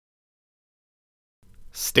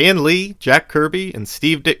Stan Lee, Jack Kirby, and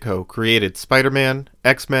Steve Ditko created Spider-Man,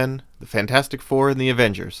 X-Men, the Fantastic Four, and the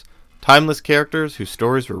Avengers. Timeless characters whose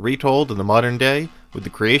stories were retold in the modern day with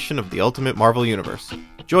the creation of the Ultimate Marvel Universe.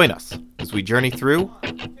 Join us as we journey through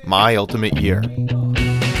My Ultimate Year.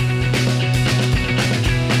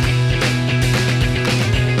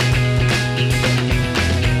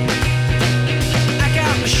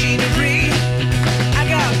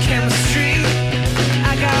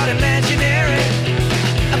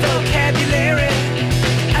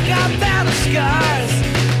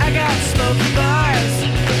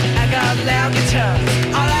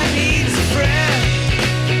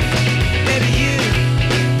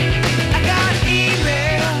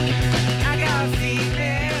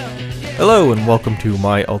 Hello and welcome to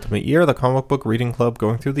My Ultimate Year, the comic book reading club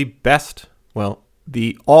going through the best,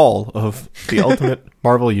 all of the Ultimate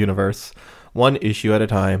Marvel Universe, one issue at a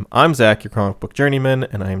time. I'm Zach, your comic book journeyman,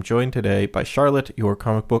 and I am joined today by Charlotte, your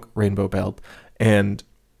comic book rainbow belt. And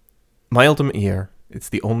My Ultimate Year, it's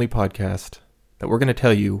the only podcast that we're going to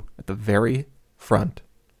tell you at the very front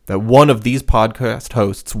that one of these podcast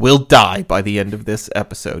hosts will die by the end of this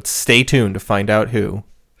episode. Stay tuned to find out who.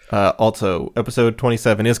 Also, episode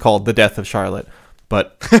 27 is called The Death of Charlotte,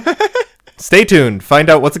 but stay tuned. Find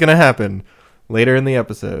out what's going to happen later in the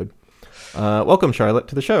episode. Welcome, Charlotte,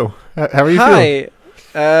 to the show. How are you feeling?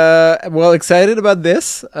 Hi. Well, excited about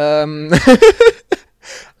this.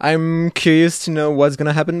 I'm curious to know what's going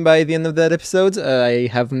to happen by the end of that episode. I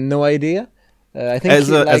have no idea. I think as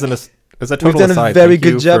a total we've done aside, a very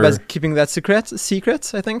good job as keeping that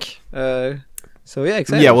secret, I think. So yeah,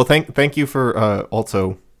 excited. Yeah, well, thank you for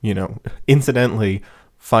also, incidentally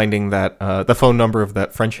finding that the phone number of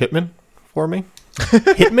that French hitman for me.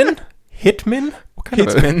 Hitman? What kind of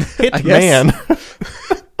hitman?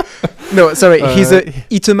 No, sorry, he's a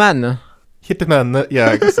hitman. Hitman, yeah,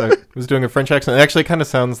 I guess I was doing a French accent. It actually kind of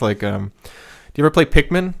sounds like, do you ever play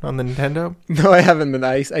Pikmin on the Nintendo? No, I haven't, but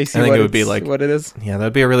I see I think it would be like what it is. Yeah,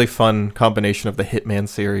 that'd be a really fun combination of the Hitman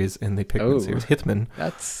series and the Pikmin series. Hitman.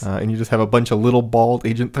 That's... and you just have a bunch of little bald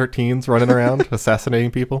Agent 13s running around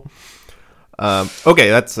assassinating people. Okay,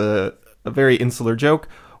 that's a very insular joke.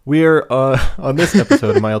 We're, on this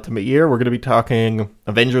episode of My Ultimate Year, we're going to be talking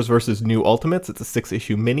Avengers vs. New Ultimates. It's a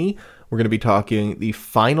 6-issue mini. We're going to be talking the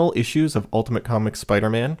final issues of Ultimate Comics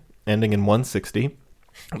Spider-Man, ending in 160.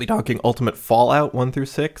 We'll be talking Ultimate Fallout 1 through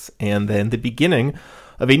 6, and then the beginning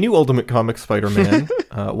of a new Ultimate Comics Spider-Man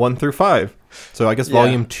 1 through 5. So I guess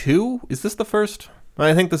Volume 2, is this the first?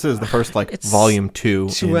 I think this is the first, Volume 2.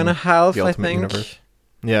 2.5, I think. Universe.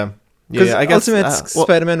 Yeah. Because I guess Ultimate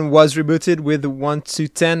Spider-Man was rebooted with 1 to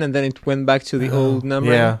 10, and then it went back to the old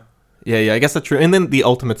number. Yeah, I guess that's true. And then the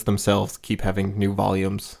Ultimates themselves keep having new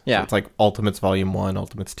volumes. Yeah. So it's like Ultimates Volume 1,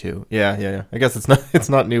 Ultimates 2. Yeah. I guess it's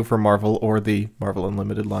not new for Marvel or the Marvel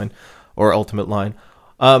Unlimited line or Ultimate line.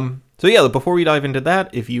 So yeah, before we dive into that,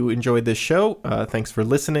 if you enjoyed this show, thanks for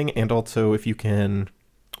listening. And also, if you can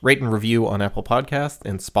rate and review on Apple Podcasts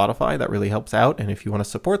and Spotify, that really helps out. And if you want to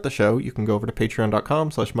support the show, you can go over to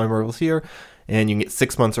patreon.com/mymarvelshere, and you can get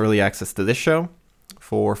 6 months early access to this show.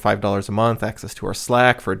 For $5 a month, access to our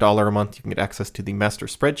Slack. For $1 a month, you can get access to the master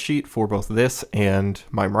spreadsheet for both this and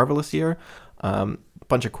My Marvelous Year.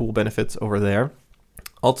 Bunch of cool benefits over there.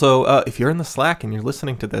 Also, if you're in the Slack and you're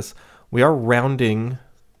listening to this, we are rounding,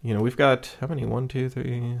 we've got, how many? 1, 2,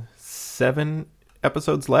 3, 7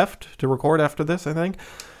 episodes left to record after this, I think.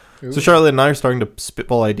 Ooh. So Charlotte and I are starting to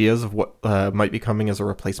spitball ideas of what might be coming as a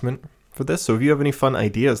replacement for this. So if you have any fun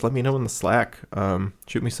ideas, let me know in the Slack.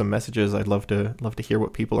 Shoot me some messages. I'd love to hear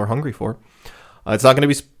what people are hungry for. It's not going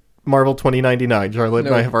to be Marvel 2099. Charlotte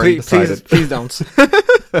and I have already decided. Please don't.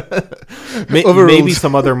 Maybe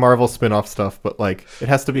some other Marvel spin-off stuff, but it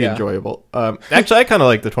has to be enjoyable. Actually, I kind of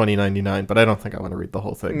like the 2099, but I don't think I want to read the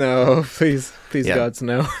whole thing. No, please, gods,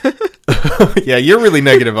 no. Yeah, you're really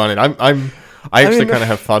negative on it. I actually kind of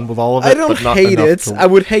have fun with all of it. I don't hate it. I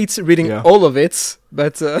would hate reading all of it,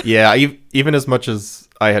 but... Yeah, even as much as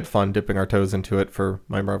I had fun dipping our toes into it for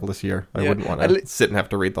My Marvelous Year, I wouldn't want to sit and have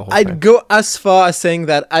to read the whole thing. I'd go as far as saying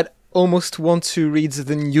that I'd almost want to read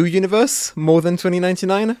the new universe more than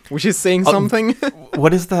 2099, which is saying something.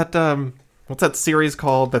 What is that? What's that series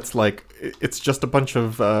called that's it's just a bunch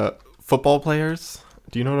of football players?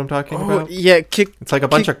 Do you know what I'm talking about? Yeah, it's like a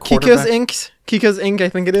bunch of Kickers Inc. Kickers Inc. I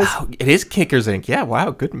think it is. Oh, it is Kickers Inc. Yeah,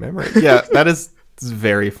 wow, good memory. Yeah, that is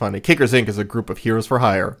very funny. Kickers Inc. is a group of heroes for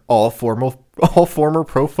hire, all former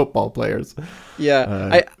pro football players.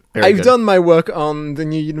 Yeah, I've done my work on the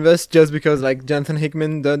new universe just because Jonathan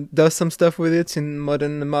Hickman does some stuff with it in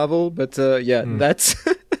modern Marvel, but that's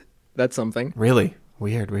that's something. Really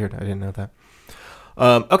weird. I didn't know that.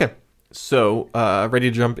 Okay. So, ready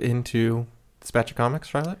to jump into this batch of comics,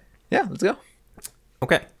 Charlotte? Yeah, let's go.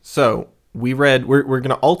 Okay, so we're going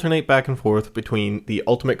to alternate back and forth between the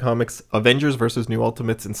Ultimate Comics, Avengers versus New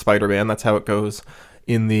Ultimates, and Spider-Man. That's how it goes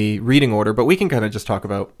in the reading order, but we can kind of just talk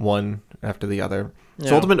about one after the other. Yeah.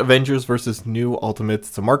 So Ultimate Avengers versus New Ultimates.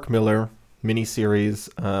 It's a Mark Millar miniseries.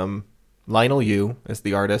 Lionel Yu is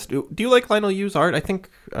the artist. Do you like Lionel Yu's art? I think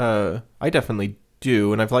I definitely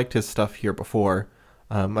do, and I've liked his stuff here before.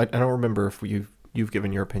 I don't remember if you've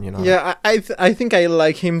given your opinion on it. Yeah, I think I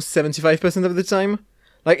like him 75% of the time.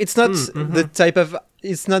 Like, it's not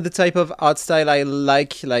the type of art style I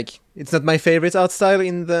like. Like, it's not my favorite art style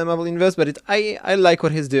in the Marvel universe, but I like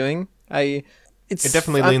what he's doing. It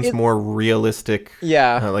definitely leans more realistic.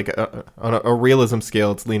 Yeah. On a realism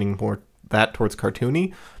scale, it's leaning more towards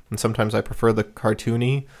cartoony, and sometimes I prefer the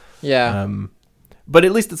cartoony. Yeah. But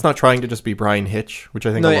at least it's not trying to just be Brian Hitch, which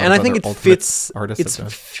I think it fits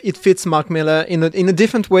artists. It fits Mark Millar in a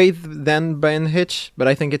different way than Brian Hitch, but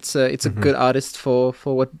I think it's a good artist for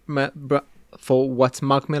what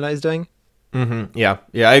Mark Millar is doing. Mm-hmm. Yeah,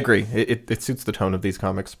 I agree. It suits the tone of these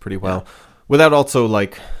comics pretty well, without also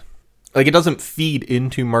like it doesn't feed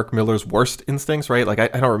into Mark Millar's worst instincts, right? Like I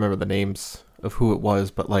don't remember the names of who it was,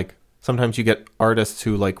 but like sometimes you get artists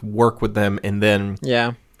who like work with them and then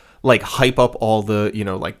like hype up all the,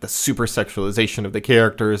 like the super sexualization of the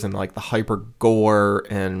characters and like the hyper gore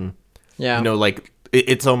and like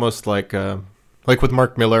it's almost like with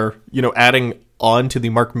Mark Millar, adding on to the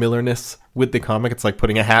Mark Millarness with the comic. It's like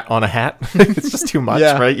putting a hat on a hat. It's just too much,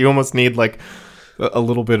 right? You almost need like a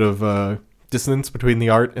little bit of dissonance between the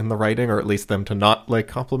art and the writing, or at least them to not like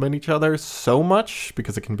complement each other so much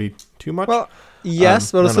because it can be too much. Well,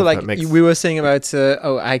 yes, but also like we were saying about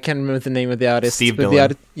I can't remember the name of the artist. Steve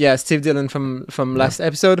Dillon. Steve Dillon from last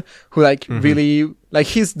episode, who like really like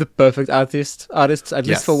he's the perfect artist at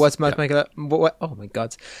least for what Mark Millar.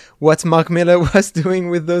 What Mark Millar was doing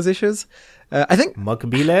with those issues. I think Mark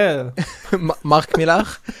Millar. Mark Millar.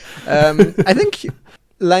 I think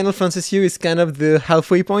Lionel Francis Yu is kind of the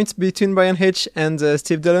halfway point between Brian Hitch and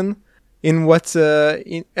Steve Dillon. In what,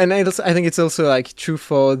 and I think it's also like true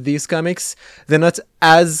for these comics. They're not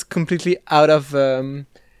as completely out of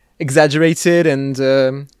exaggerated and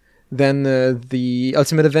than the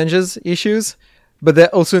Ultimate Avengers issues, but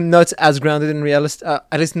they're also not as grounded and realist.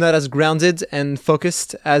 At least not as grounded and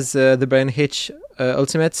focused as the Brian Hitch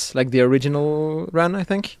Ultimates, like the original run, I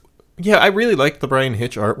think. Yeah, I really liked the Brian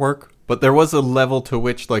Hitch artwork, but there was a level to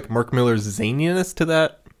which like Mark Millar's zaniness to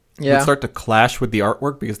that would start to clash with the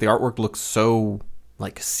artwork, because the artwork looks so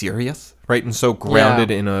like serious, right? And so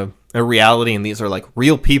grounded in a reality, and these are like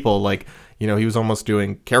real people. Like, he was almost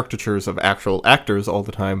doing caricatures of actual actors all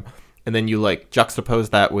the time. And then you like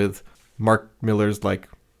juxtapose that with Mark Millar's like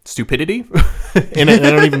stupidity. And I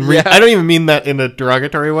don't even I don't even mean that in a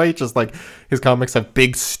derogatory way. Just like his comics have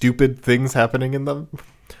big stupid things happening in them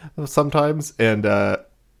sometimes, and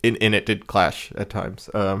in it did clash at times.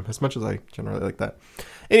 As much as I generally like that.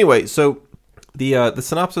 Anyway, so the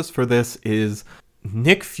synopsis for this is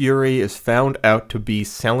Nick Fury is found out to be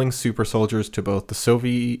selling super soldiers to both the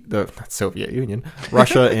Soviet Union,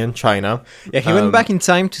 Russia, and China. Yeah, he went back in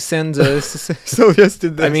time to send soldiers to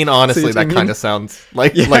the I mean, honestly, that kind of sounds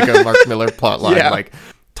like a Mark Millar plotline, like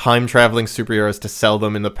time-traveling superheroes to sell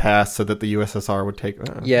them in the past so that the USSR would take...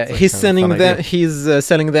 he's sending them. He's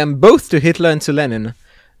selling them both to Hitler and to Lenin.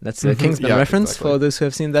 That's a Kingsman reference for those who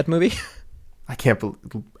have seen that movie. I can't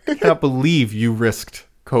believe you risked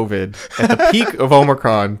COVID at the peak of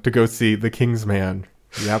Omicron to go see The Kingsman.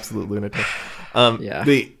 You absolute lunatic.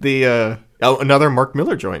 Another Mark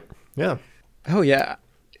Millar joint. Yeah. Oh yeah.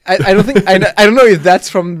 I don't think I don't know if that's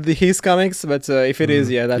from his comics, but if it is,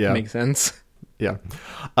 that makes sense. Yeah.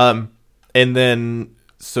 And then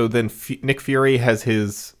Nick Fury has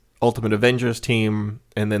his Ultimate Avengers team,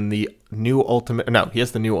 and then the new he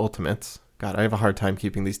has the New Ultimates. God, I have a hard time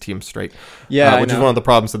keeping these teams straight. Yeah, which is one of the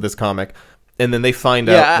problems of this comic. And then they find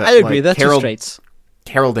out that I agree. That's straight.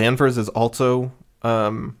 Carol Danvers is also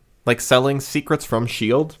selling secrets from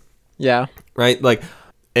S.H.I.E.L.D. Yeah. Right?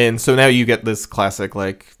 And so now you get this classic,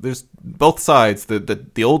 there's both sides.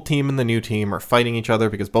 The old team and the new team are fighting each other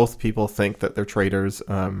because both people think that they're traitors.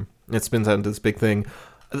 It spins out into this big thing.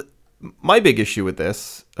 My big issue with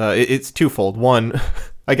this, it's twofold. One,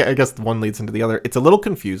 I guess one leads into the other. It's a little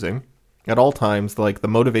confusing at all times, the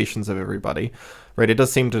motivations of everybody, right? It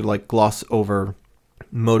does seem to gloss over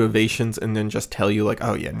motivations and then just tell you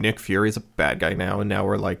Nick Fury's a bad guy now, and now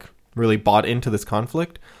we're really bought into this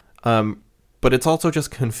conflict. But it's also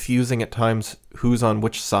just confusing at times who's on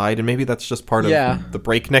which side, and maybe that's just part of the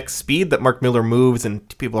breakneck speed that Mark Millar moves, and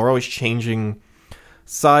people are always changing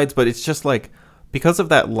sides, but it's just like because of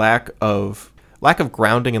that lack of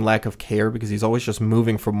grounding and lack of care, because he's always just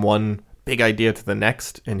moving from one big idea to the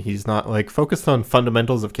next, and he's not like focused on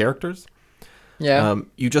fundamentals of characters. Yeah.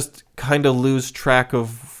 You just kind of lose track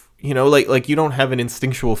of, you know, like you don't have an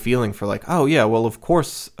instinctual feeling for like, oh yeah, well of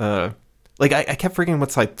course. Like I kept forgetting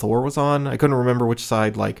what side Thor was on. I couldn't remember which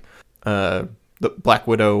side like the Black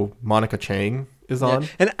Widow Monica Chang is on.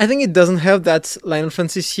 And I think it doesn't help that Lionel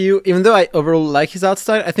Francis Yu, even though I overall like his art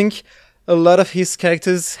style, I think a lot of his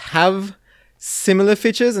characters have similar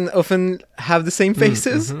features and often have the same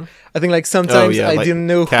faces. I think like sometimes I like didn't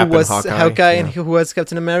know Cap who was and Hawkeye and who was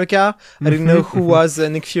Captain America. I didn't know who was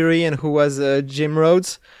Nick Fury and who was Jim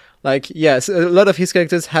Rhodes. Like, yes, a lot of his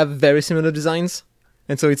characters have very similar designs.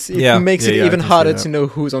 And so it makes it even harder to know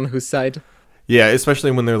who's on whose side. Yeah,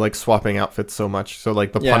 especially when they're like swapping outfits so much. So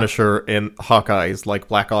like the Punisher and Hawkeye's like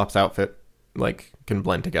Black Ops outfit like can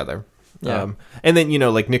blend together. Yeah. And then, you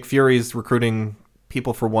know, like Nick Fury's recruiting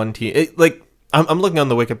people for one team. I'm looking on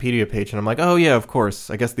the Wikipedia page and I'm like, oh yeah, of course.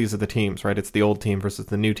 I guess these are the teams, right? It's the old team versus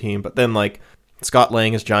the new team. But then like Scott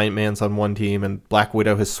Lang is Giant Man's on one team and Black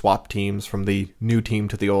Widow has swapped teams from the new team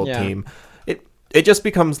to the old team. It just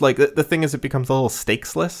becomes like the thing is it becomes a little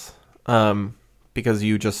stakesless because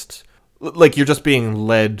you just like you're just being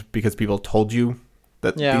led because people told you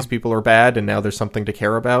that these people are bad and now there's something to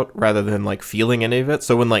care about rather than like feeling any of it.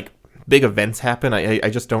 So when like big events happen, I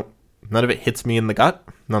just don't, none of it hits me in the gut.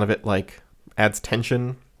 None of it like adds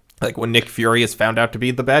tension. Like when Nick Fury is found out to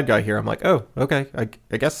be the bad guy here, I'm like, oh, okay,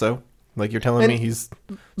 I guess so. Like you're telling me he's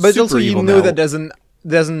but super also you evil know now. that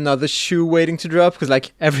there's another shoe waiting to drop because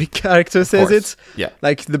like every character says it. Yeah.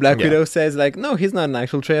 Like the Black Widow says like, no, he's not an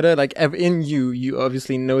actual traitor. Like in you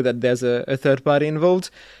obviously know that there's a third party involved.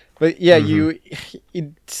 But yeah,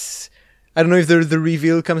 it's I don't know if the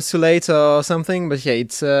reveal comes too late or something, but yeah,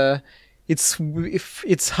 it's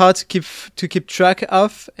hard to keep track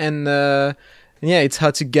of, and it's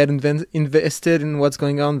hard to get invested in what's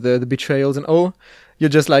going on, the betrayals and all. You're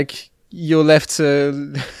just like you're left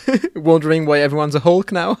wondering why everyone's a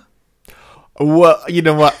Hulk now. Well, you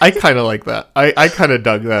know what? I kind of like that. I kind of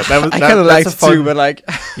dug that. I kind of liked it too, but like,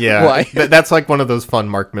 yeah, why? That's like one of those fun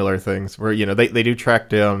Mark Miller things where, you know, they do track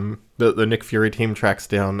down, the Nick Fury team tracks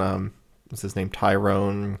down, what's his name?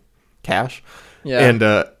 Tyrone Cash. Yeah.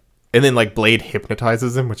 And then like Blade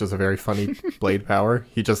hypnotizes him, which is a very funny Blade power.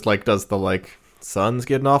 He just like does the like, sun's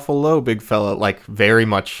getting awful low, big fella, like very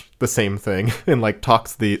much the same thing, and like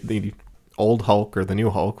talks the old Hulk or the new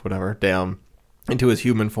Hulk, whatever, down into his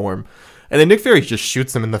human form. And then Nick Fury just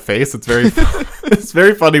shoots him in the face. It's very it's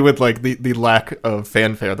very funny with like the lack of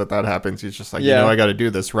fanfare that happens. He's just like, you know, I got to do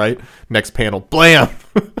this, right? Next panel, blam.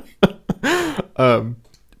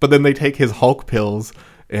 But then they take his Hulk pills,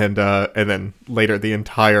 and then later the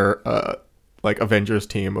entire like Avengers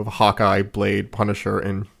team of Hawkeye, Blade, Punisher,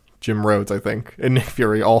 and Jim Rhodes, I think, and Nick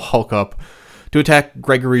Fury all Hulk up to attack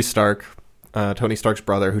Gregory Stark, Tony Stark's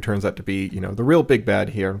brother, who turns out to be, you know, the real big bad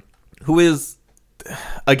here, who is,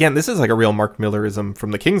 again, this is like a real Mark Millerism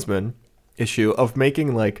from the Kingsman issue of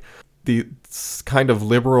making like the kind of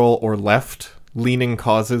liberal or left leaning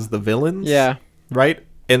causes the villains. Yeah. Right?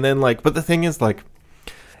 And then like, but the thing is like,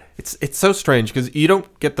 it's so strange because you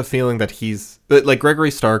don't get the feeling that he's like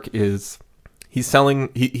Gregory Stark is, he's selling,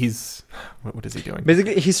 he's what is he doing?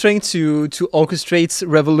 Basically, he's trying to orchestrate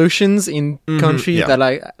revolutions in countries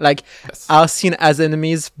that are seen as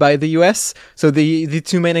enemies by the US. So the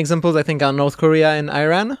two main examples I think are North Korea and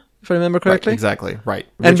Iran, if I remember correctly. Right, exact right.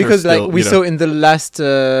 And because still, like we saw in the last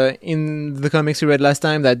in the comics we read last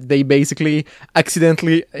time that they basically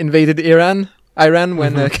accidentally invaded Iran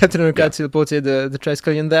when Captain America teleported the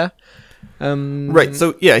Triskelion there. Right.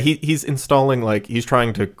 So yeah, he's installing like he's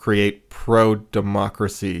trying to create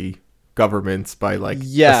pro-democracy governments by like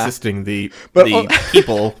assisting the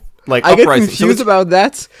people like I uprising. get confused about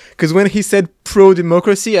that because when he said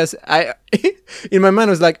pro-democracy, as I in my mind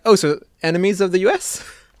I was like, oh, so enemies of the US.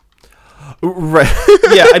 Right.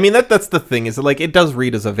 Yeah. I mean that's the thing is like it does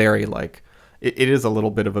read as a very like it is a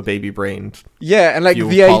little bit of a baby-brained. Yeah, and like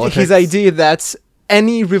his idea that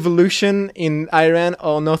any revolution in Iran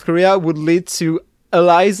or North Korea would lead to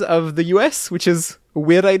allies of the US, which is a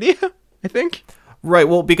weird idea, I think. Right,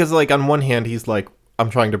 well, because like on one hand, he's like,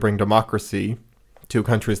 I'm trying to bring democracy to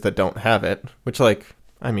countries that don't have it, which like,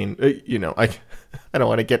 I mean, you know, I don't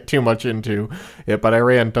want to get too much into it, but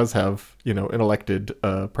Iran does have, you know, an elected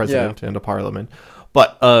president and a parliament.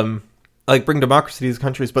 But like bring democracy to these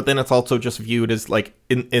countries, but then it's also just viewed as like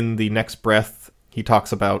in the next breath, he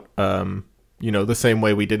talks about you know, the same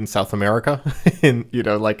way we did in South America in, you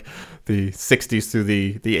know, like the 60s through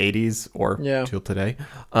the 80s or till today.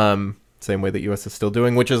 same way that US is still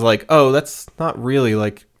doing, which is like, oh, that's not really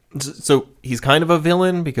like, so he's kind of a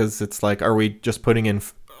villain because it's like, are we just putting in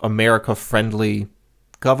America friendly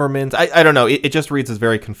government? I don't know. It just reads as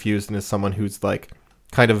very confused, and as someone who's like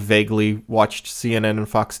kind of vaguely watched CNN and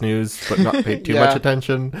Fox News but not paid too much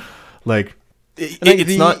attention. Like,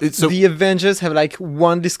 the Avengers have like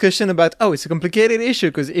one discussion about, oh, it's a complicated issue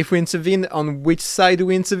because if we intervene, on which side do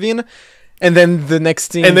we intervene? And then the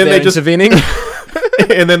next thing, and then they're intervening.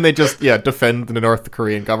 And then they just defend the North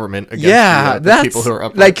Korean government against the people who are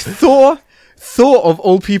up. Like Thor of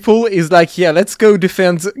all people is like, yeah, let's go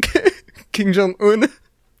defend Kim Jong-un.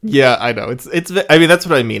 Yeah, I know. It's. I mean, that's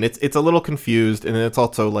what I mean. It's a little confused, and it's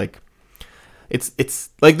also like, it's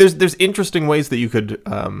like there's interesting ways that you could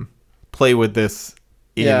play with this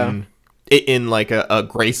in like a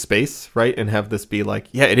gray space, right? And have this be like,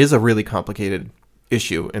 yeah, it is a really complicated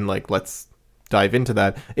issue, and like let's dive into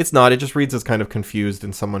that. It's not. It just reads as kind of confused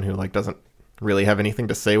and someone who like doesn't really have anything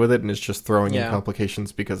to say with it, and is just throwing in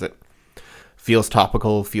complications because it feels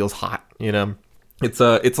topical, feels hot. You know,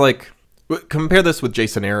 it's like. Compare this with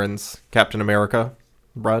Jason Aaron's Captain America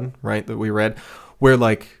run, right, that we read, where,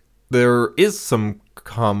 like, there is some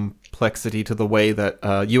complexity to the way that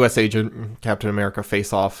U.S. Agent Captain America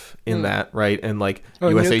face off in that, right? And, like,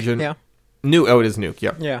 U.S. Nuke, Agent... Yeah. It is Nuke,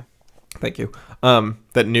 yeah. Yeah. Thank you. That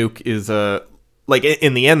Nuke is, like,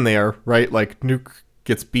 in the end there, right, like, Nuke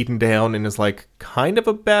gets beaten down and is, like, kind of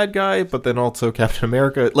a bad guy, but then also Captain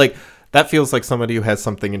America... Like, that feels like somebody who has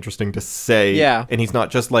something interesting to say. Yeah. And he's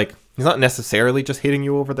not just like, he's not necessarily just hitting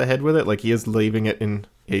you over the head with it. Like, he is leaving it in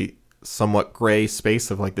a somewhat gray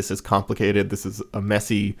space of like, this is complicated. This is a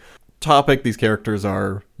messy topic. These characters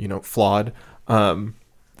are, flawed.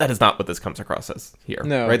 That is not what this comes across as here.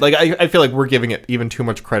 No. Right? Like, I feel like we're giving it even too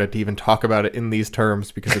much credit to even talk about it in these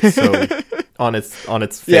terms because it's so on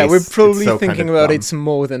its face. Yeah, we're probably so thinking about it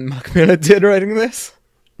more than Mark Miller did writing this.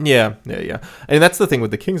 Yeah. And that's the thing with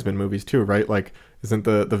the Kingsman movies too, right? Like, isn't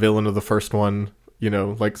the villain of the first one,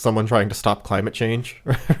 like someone trying to stop climate change,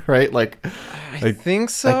 right? Like, I think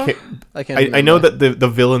so. I know that the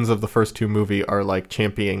villains of the first two movies are like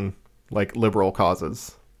championing like liberal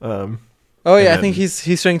causes. I think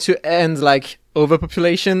he's trying to end like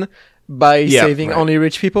overpopulation by saving only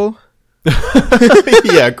rich people.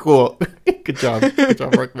 Yeah, cool. Good job,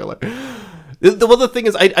 Mark Miller. Well, the thing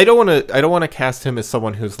is, I don't want to cast him as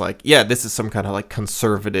someone who's like, yeah, this is some kind of like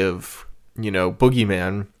conservative,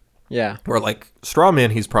 boogeyman. Yeah. Or like straw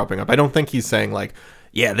man he's propping up. I don't think he's saying like,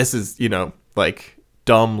 yeah, this is, like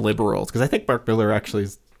dumb liberals. Because I think Mark Miller actually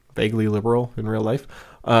is vaguely liberal in real life.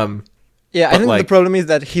 I think the problem is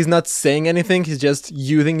that he's not saying anything. He's just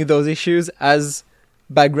using those issues as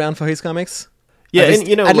background for his comics. Yeah,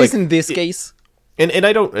 at least in this case. And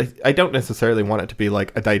I don't necessarily want it to be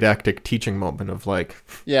like a didactic teaching moment of like,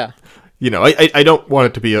 yeah, I don't want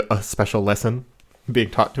it to be a special lesson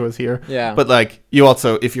being taught to us here. Yeah. But like, you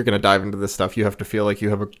also, if you're going to dive into this stuff, you have to feel like you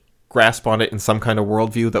have a grasp on it in some kind of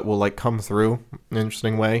worldview that will like come through in an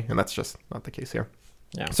interesting way. And that's just not the case here.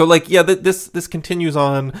 Yeah. So like, yeah, this continues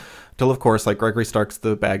on till, of course, like Gregory Stark's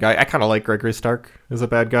the bad guy. I kind of like Gregory Stark as a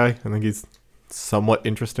bad guy. I think he's somewhat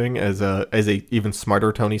interesting as a even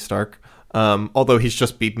smarter Tony Stark. Although he's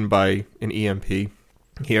just beaten by an EMP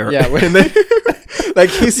here. Yeah, like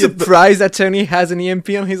he's surprised that Tony has an EMP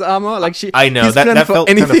on his armor. Like I know he's that felt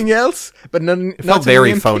anything else, but it felt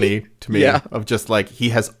very phony to me. Yeah. Of just like he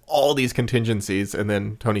has all these contingencies, and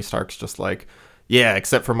then Tony Stark's just like, yeah,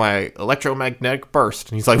 except for my electromagnetic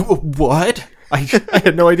burst, and he's like, what? I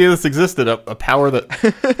had no idea this existed. A power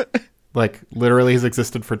that. Like literally has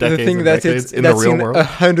existed for decades and decades in the real world.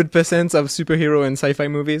 100% of superhero and sci-fi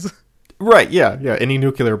movies. Right, yeah. Any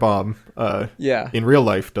nuclear bomb in real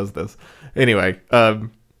life does this. Anyway, so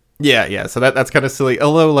that's kind of silly.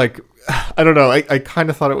 Although, like, I don't know, I kind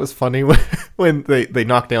of thought it was funny when they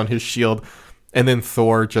knock down his shield and then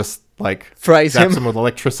Thor just, like, fries him with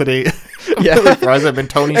electricity. Yeah. Fries him, and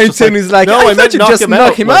Tony's like, no, I thought you just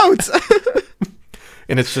knock him out.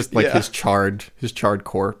 And it's just, like, his charred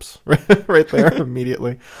corpse right there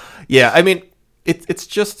immediately. Yeah, I mean, it's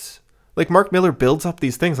just... Like, Mark Miller builds up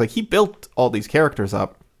these things. Like, he built all these characters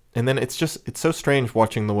up. And then it's so strange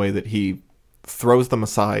watching the way that he throws them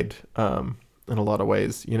aside in a lot of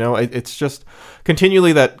ways. It's just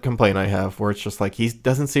continually that complaint I have where it's just like he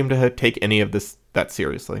doesn't seem to take any of this that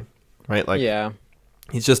seriously. Right? Like, yeah.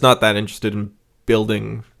 He's just not that interested in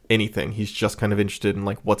building anything. He's just kind of interested in,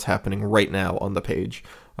 like, what's happening right now on the page.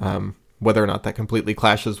 Whether or not that completely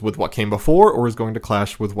clashes with what came before or is going to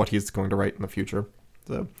clash with what he's going to write in the future.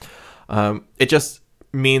 So... it just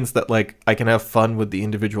means that, like, I can have fun with the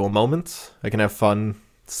individual moments. I can have fun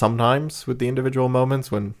sometimes with the individual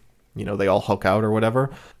moments when they all Hulk out or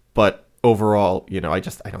whatever. But overall, I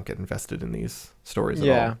don't get invested in these stories at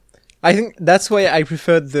all. I think that's why I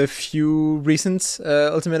preferred the few recent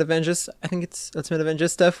Ultimate Avengers. I think it's Ultimate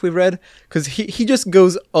Avengers stuff we've read, because he just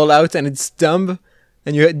goes all out and it's dumb,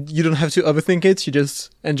 and you don't have to overthink it. You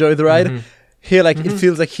just enjoy the ride. Mm-hmm. Here, it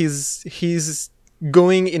feels like he's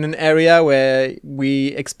going in an area where we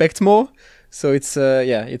expect more, so it's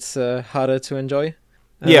harder to enjoy.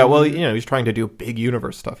 Yeah, well, he's trying to do big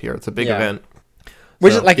universe stuff here. It's a big event.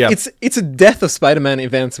 Which it's a Death of Spider-Man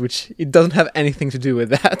event, which it doesn't have anything to do with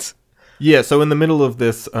that. Yeah, so in the middle of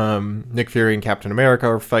this, Nick Fury and Captain America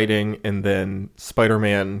are fighting, and then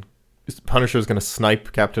Punisher's going to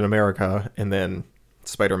snipe Captain America, and then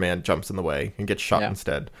Spider-Man jumps in the way and gets shot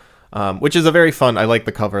instead. Which is a very fun, I like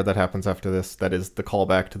the cover that happens after this. That is the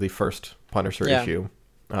callback to the first Punisher issue.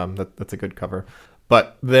 That's a good cover.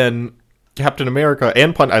 But then Captain America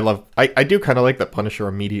and I do kind of like that Punisher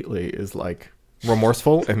immediately is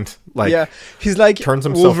remorseful and he's turns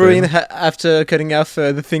himself Wolverine in. After cutting off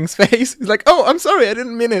the Thing's face. He's like, "Oh, I'm sorry, I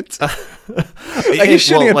didn't mean it." He's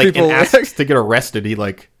shooting at people. And asks to get arrested.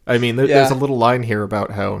 There's a little line here about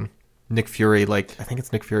how Nick Fury, I think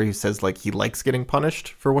it's Nick Fury who says he likes getting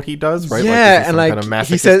punished for what he does, right? Yeah, and kind of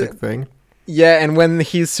masochistic thing. Yeah, and when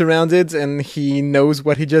he's surrounded and he knows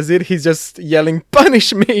what he just did, he's just yelling,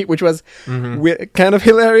 "Punish me," which was kind of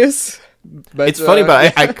hilarious. But, it's funny,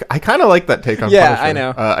 but I kind of like that take on Punisher. Yeah, I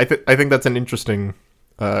know. I think that's an interesting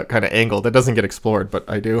kind of angle that doesn't get explored, but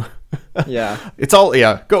I do. Yeah. It's all,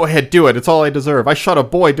 go ahead, do it. It's all I deserve. I shot a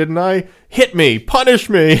boy, didn't I? Hit me.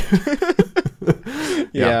 Punish me.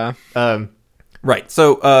 Yeah. Right.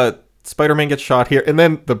 So Spider-Man gets shot here, and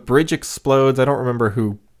then the bridge explodes. I don't remember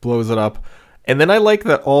who blows it up. And then I like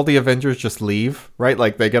that all the Avengers just leave, right?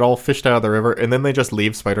 They get all fished out of the river, and then they just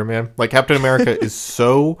leave Spider-Man. Captain America is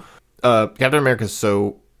so...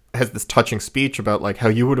 has this touching speech about how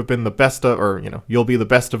you would have been the best of, or you'll be the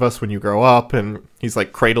best of us when you grow up, and he's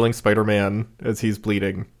cradling Spider-Man as he's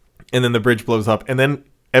bleeding, and then the bridge blows up, and then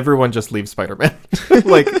everyone just leaves Spider-Man.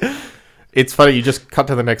 It's funny, you just cut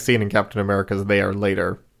to the next scene and Captain America's there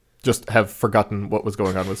later, just have forgotten what was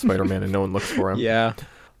going on with Spider-Man and no one looks for him. Yeah.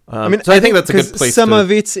 So I think that's a good place. Some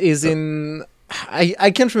of it is in...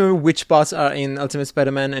 I can't remember which parts are in Ultimate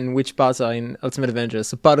Spider-Man and which parts are in Ultimate Avengers.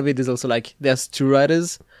 So part of it is also there's two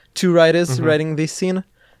writers writing this scene.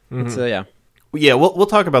 So yeah. Yeah, we'll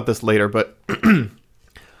talk about this later, but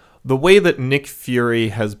the way that Nick Fury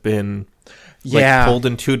has been pulled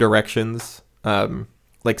in two directions,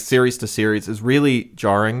 series to series, is really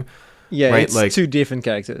jarring. Yeah, right? It's two different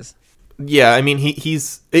characters. Yeah,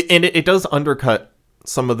 he's and it does undercut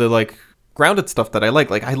some of the grounded stuff that I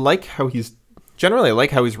like. I like how he's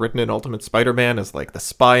written in Ultimate Spider-Man as the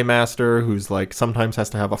spy master who's sometimes has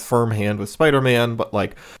to have a firm hand with Spider-Man,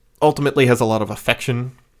 but ultimately has a lot of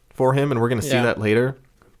affection for him, and we're going to see that later.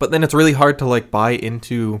 But then it's really hard to buy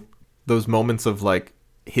into those moments of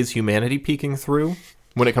his humanity peeking through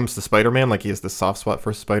when it comes to Spider-Man. He has this soft spot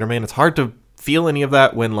for Spider-Man. It's hard to feel any of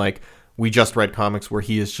that when we just read comics where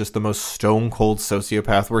he is just the most stone cold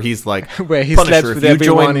sociopath, where he's where he slept with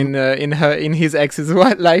everyone in his ex's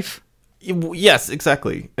life. Yes,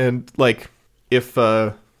 exactly. And if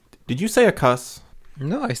did you say a cuss?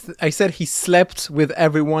 No, I said he slept with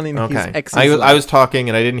everyone in his ex's life. I was talking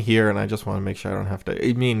and I didn't hear, and I just want to make sure I don't have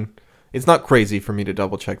to. It's not crazy for me to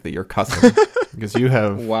double check that you're cussing because you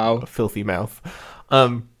have a filthy mouth.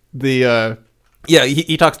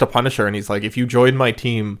 He talks to Punisher and he's like, if you join my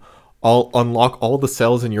team, I'll unlock all the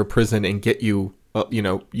cells in your prison and get you.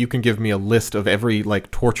 You can give me a list of every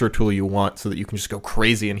torture tool you want so that you can just go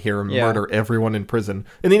crazy and hear him murder everyone in prison.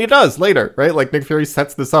 And then he does later, right? Nick Fury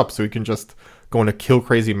sets this up so he can just go on a kill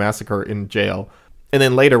crazy massacre in jail. And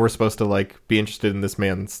then later we're supposed to be interested in this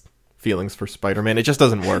man's feelings for Spider-Man. It just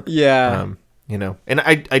doesn't work. Yeah. And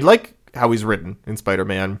I like how he's written in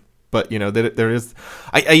Spider-Man, but there is,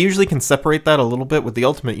 I usually can separate that a little bit with the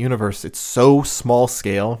Ultimate Universe. It's so small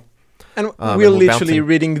scale. And we're literally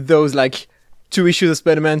reading those 2 issues of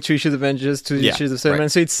Spider-Man, 2 issues of Avengers, 2 issues of Spider-Man.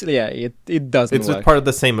 Right. So it's it doesn't work. It's part of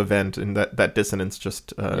the same event, and that dissonance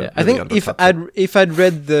just. Really I think if I'd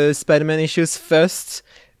read the Spider-Man issues first,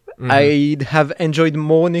 I'd have enjoyed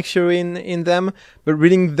more Nick Fury in them. But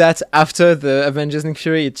reading that after the Avengers Nick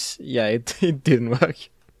Fury, it didn't work.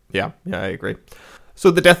 Yeah, I agree.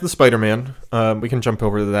 So the death of Spider-Man, we can jump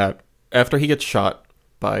over to that. After he gets shot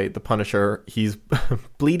by the Punisher, he's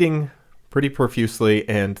bleeding pretty profusely,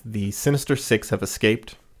 and the Sinister Six have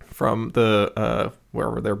escaped from the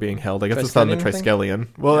wherever they're being held. I guess it's on the Triskelion.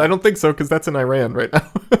 Well, I don't think so, because that's in Iran right now.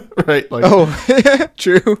 Right?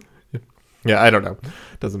 True. Yeah, I don't know.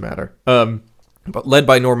 Doesn't matter. But led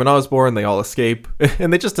by Norman Osborn, they all escape.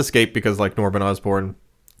 And they just escape because, like, Norman Osborn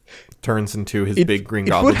turns into his big green It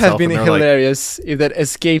goblin would have self. been And they're like, hilarious if that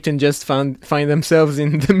escaped and just find themselves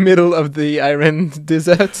in the middle of the Iron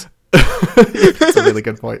Desert. that's a really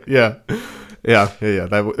good point. Yeah.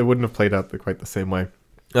 It wouldn't have played out quite the same way.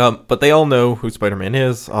 But they all know who Spider-Man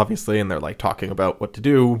is, obviously, and they're like talking about what to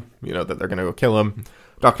do, you know, that they're going to go kill him.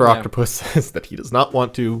 Dr. Octopus says that he does not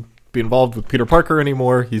want to be involved with Peter Parker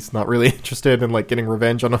anymore. He's not really interested in like getting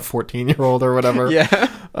revenge on a 14-year-old or whatever.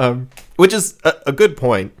 Which is a good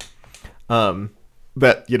point.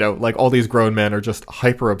 That, you know, like all these grown men are just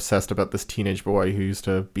hyper obsessed about this teenage boy who used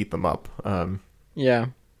to beat them up.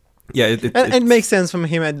 It makes sense from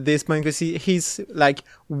him at this point because he's like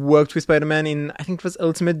worked with Spider-Man in, I think it was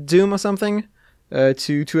Ultimate Doom or something,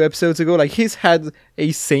 two episodes ago. Like he's had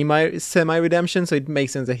a semi redemption, so it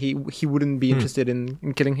makes sense that he wouldn't be interested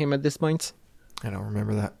in killing him at this point. I don't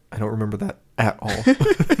remember that at all.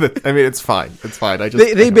 I mean, it's fine. I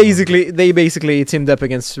just they basically teamed up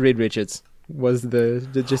against Reed Richards. Was the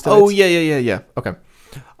gist of it? Oh yeah. Okay.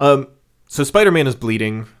 So Spider-Man is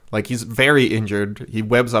bleeding. Like, he's very injured. He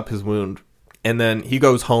webs up his wound. And then he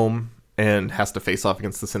goes home and has to face off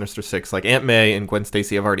against the Sinister Six. Like, Aunt May and Gwen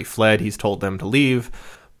Stacy have already fled. He's told them to leave.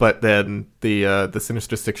 But then the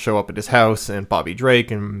Sinister Six show up at his house, and Bobby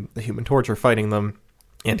Drake and the Human Torch are fighting them.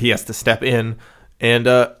 And he has to step in. And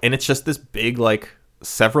it's just this big, like,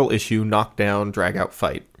 several-issue knockdown, drag-out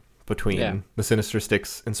fight between the Sinister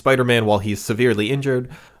Six and Spider-Man while he's severely injured.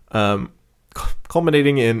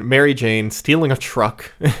 Culminating in Mary Jane stealing a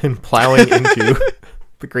truck and plowing into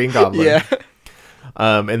the Green Goblin. Yeah.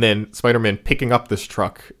 And then Spider-Man picking up this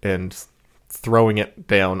truck and throwing it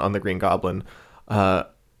down on the Green Goblin,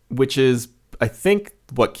 which is, I think,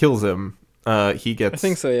 what kills him. He gets... I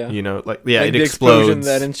think so, yeah. You know, like it explodes. The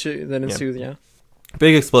explosion that ensues, yeah.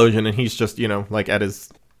 Big explosion, and he's just, you know, like at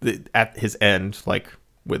his end, like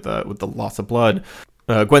with the loss of blood.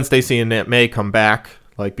 Gwen Stacy and Aunt May come back,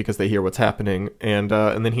 like, because they hear what's happening, and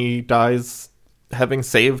then he dies having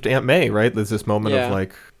saved Aunt May, right? There's this moment of,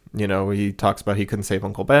 like, you know, he talks about he couldn't save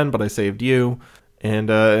Uncle Ben, but I saved you, and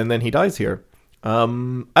then he dies here. I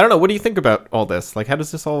don't know, what do you think about all this? Like, how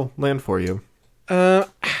does this all land for you? I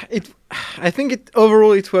think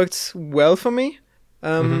overall it worked well for me.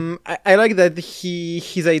 I like that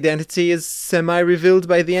his identity is semi-revealed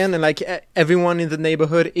by the end, and like everyone in the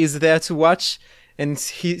neighborhood is there to watch, and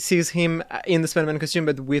he sees him in the Spider-Man costume,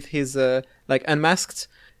 but with his like unmasked.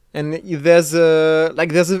 And there's a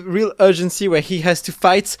real urgency where he has to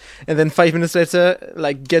fight, and then 5 minutes later,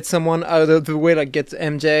 like get someone out of the way, like get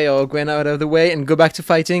MJ or Gwen out of the way, and go back to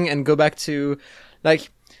fighting, and go back to, like,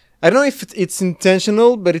 I don't know if it's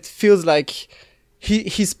intentional, but it feels like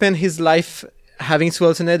he spent his life having to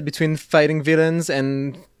alternate between fighting villains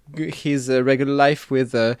and his regular life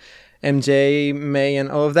with MJ, May,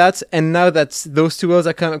 and all of that. And now that those two worlds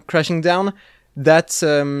are kind of crashing down, that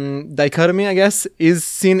dichotomy, I guess,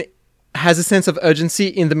 has a sense of urgency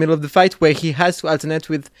in the middle of the fight where he has to alternate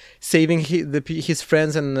with saving his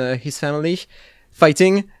friends and his family,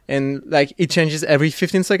 fighting, and like it changes every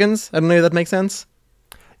 15 seconds. I don't know if that makes sense.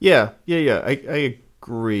 Yeah. I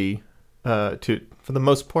agree. For the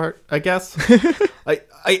most part, I guess. I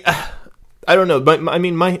don't know, but I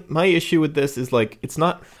mean, my issue with this is like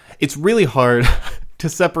it's really hard to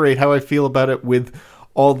separate how I feel about it with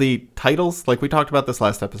all the titles. Like we talked about this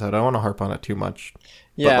last episode. I don't want to harp on it too much.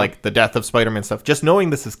 Yeah. But like the death of Spider-Man stuff, just knowing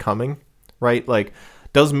this is coming, right? Like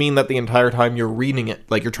does mean that the entire time you're reading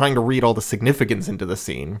it, like you're trying to read all the significance into the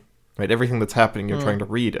scene, right? Everything that's happening, you're trying to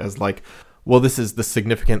read as like, well, this is the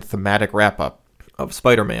significant thematic wrap up of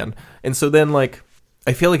Spider-Man. And so then like,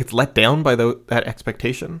 I feel like it's let down by that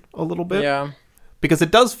expectation a little bit. Yeah. Because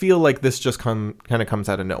it does feel like this just kind of comes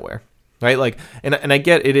out of nowhere, right? Like, and I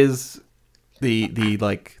get it is the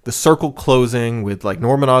like the circle closing with like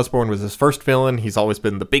Norman Osborn was his first villain. He's always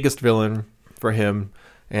been the biggest villain for him,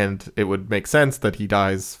 and it would make sense that he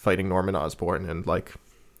dies fighting Norman Osborn and like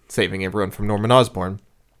saving everyone from Norman Osborn.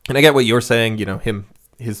 And I get what you're saying, you know,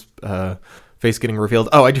 his face getting revealed.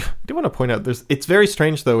 Oh, I do want to point out it's very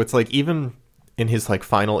strange though. It's like even in his like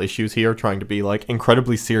final issues here, trying to be like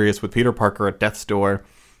incredibly serious with Peter Parker at death's door,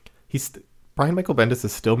 Brian Michael Bendis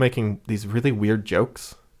is still making these really weird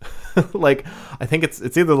jokes. Like I think it's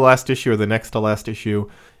either the last issue or the next to last issue.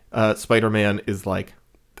 Spider-Man is like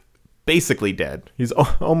basically dead. He's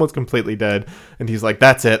almost completely dead, and he's like,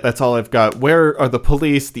 "That's it. That's all I've got. Where are the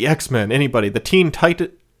police, the X-Men, anybody, the Teen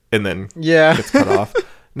Titan?" And then gets cut off.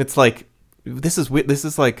 And it's like this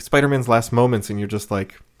is like Spider-Man's last moments, and you're just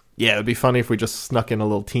like, Yeah, it'd be funny if we just snuck in a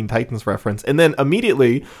little Teen Titans reference. And then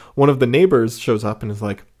immediately, one of the neighbors shows up and is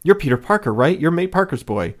like, "You're Peter Parker, right? You're May Parker's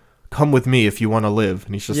boy. Come with me if you want to live."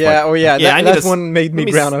 And he's just yeah, like... oh yeah, I that need one made me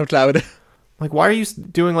groan out loud. Like, why are you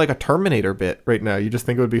doing like a Terminator bit right now? You just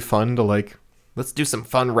think it would be fun to like... Let's do some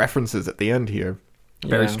fun references at the end here.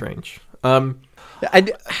 Very strange.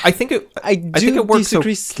 I think it... I think it works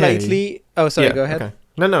disagree okay. slightly. Oh, sorry, go ahead. Okay.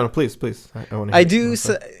 No, please. I want to I do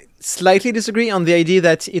slightly disagree on the idea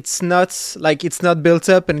that it's not built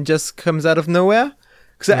up and it just comes out of nowhere.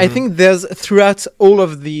 Because I think there's, throughout all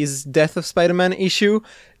of these Death of Spider-Man issue,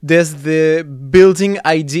 there's the building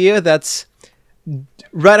idea that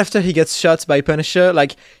right after he gets shot by Punisher,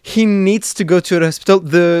 like, he needs to go to the hospital.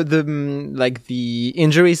 The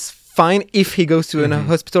injury is fine if he goes to a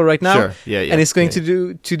hospital right now. Sure. Yeah, and he's going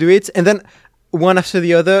to do it. And then one after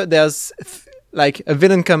the other, there's like a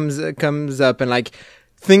villain comes up and like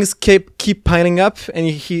things keep piling up, and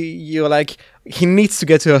you're like, he needs to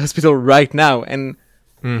get to a hospital right now. And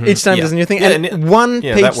each time there's a new thing. And one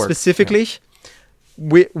page specifically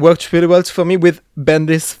worked really well for me, with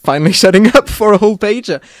Bendis finally shutting up for a whole page.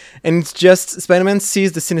 And it's just Spider-Man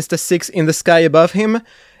sees the Sinister Six in the sky above him.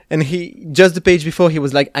 And he, just the page before, he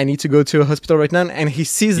was like, I need to go to a hospital right now. And he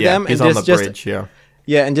sees them. He's and on the bridge,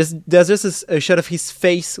 Yeah, and there's just a shot of his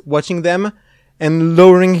face watching them and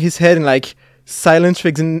lowering his head in like silent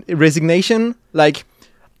resignation. Like,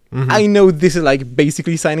 I know this is like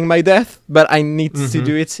basically signing my death, but I need to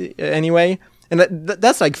do it anyway. And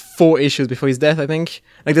that's like 4 issues before his death, I think.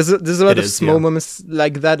 Like there's a lot of small moments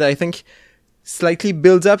like that I think slightly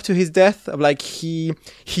builds up to his death, of like he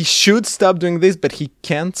should stop doing this, but he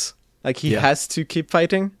can't. Like he has to keep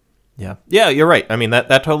fighting. Yeah, you're right. I mean, that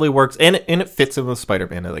totally works, and it fits in with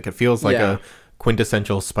Spider-Man. Like, it feels like a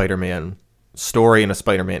quintessential Spider-Man story and a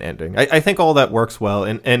Spider-Man ending. I think all that works well,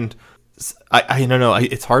 and I don't know.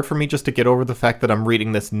 It's hard for me just to get over the fact that I'm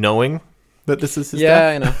reading this knowing that this is his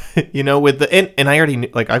death. I know. You know, with the and I already knew,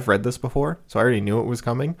 like, I've read this before, so I already knew it was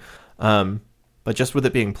coming. But just with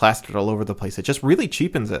it being plastered all over the place, it just really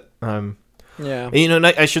cheapens it. Yeah. And, you know, and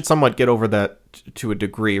I should somewhat get over that to a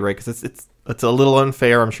degree, right? Because it's a little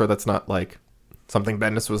unfair. I'm sure that's not like something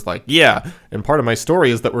Bendis was like, yeah, and part of my story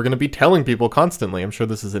is that we're going to be telling people constantly. I'm sure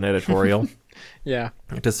this is an editorial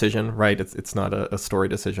decision, right? It's not a story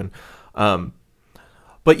decision.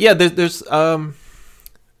 But yeah, there's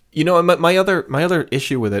you know, my other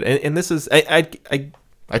issue with it, and this is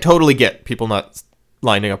I totally get people not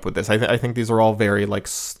lining up with this. I think these are all very like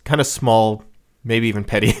kind of small, maybe even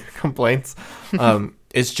petty complaints.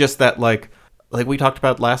 It's just that like we talked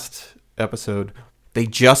about last episode, they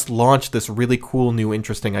just launched this really cool new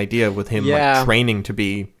interesting idea with him like training to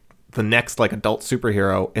be the next like adult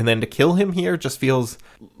superhero, and then to kill him here just feels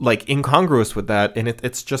like incongruous with that. And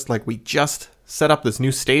it's just like, we just set up this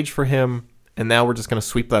new stage for him, and now we're just going to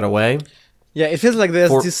sweep that away. Yeah, it feels like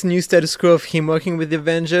there's this new status quo of him working with the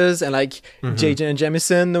Avengers, and like J. Jonah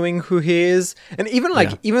Jameson knowing who he is, and even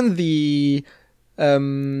like even the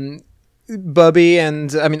Bobby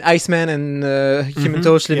and Iceman and Human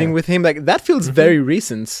Torch living with him, like that feels very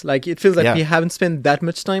recent. Like it feels like we haven't spent that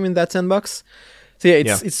much time in that sandbox. So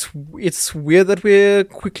yeah, it's weird that we're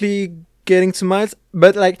quickly getting to Miles,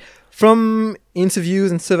 but like from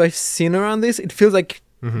interviews and stuff I've seen around this, it feels like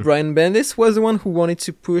Brian Bendis was the one who wanted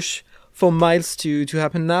to push for Miles to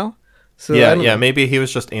happen now. So maybe he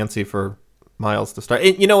was just antsy for Miles to start.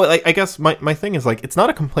 You know, like, I guess my thing is like, it's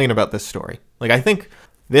not a complaint about this story. Like, I think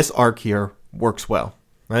this arc here works well.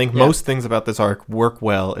 I think most things about this arc work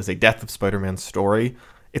well as a Death of Spider-Man story.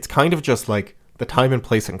 It's kind of just like the time and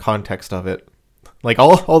place and context of it. Like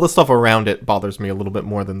all the stuff around it bothers me a little bit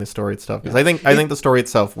more than the story itself. Because I think the story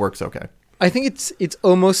itself works okay. I think it's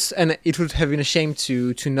almost, and it would have been a shame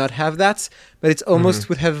to not have that, but it almost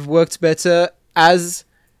would have worked better as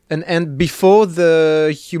an end before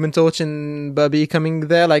the Human Torch and Bobby coming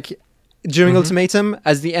there, like during Ultimatum,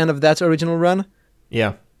 as the end of that original run.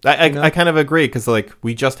 Yeah, I kind of agree, because like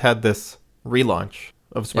we just had this relaunch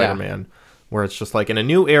of Spider-Man where it's just like in a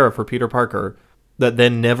new era for Peter Parker that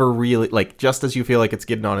then never really, like, just as you feel like it's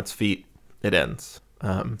getting on its feet, it ends.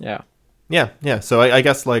 So I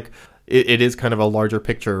guess like it is kind of a larger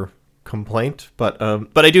picture complaint, but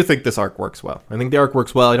I do think this arc works well. I think the arc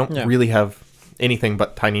works well. I don't really have anything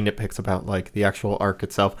but tiny nitpicks about like the actual arc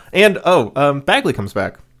itself. And Bagley comes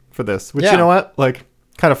back for this, which you know what, like,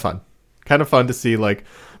 kind of fun to see like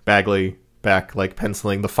Bagley back, like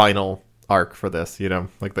penciling the final arc for this, you know,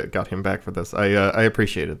 like that got him back for this. I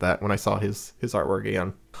appreciated that when I saw his artwork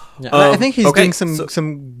again. I think he's doing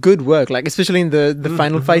some good work, like especially in the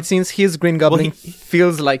final fight scenes. His Green Goblin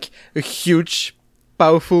feels like a huge,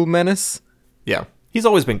 powerful menace. Yeah, he's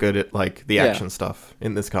always been good at like the Yeah. action stuff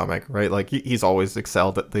in this comic, right? Like he's always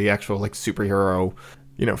excelled at the actual like superhero,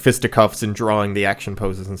 fisticuffs and drawing the action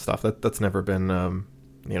poses and stuff. That's never been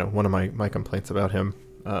one of my complaints about him.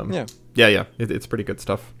 It's pretty good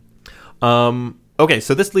stuff. Okay,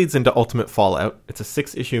 so this leads into Ultimate Fallout. It's a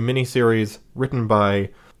 6-issue miniseries written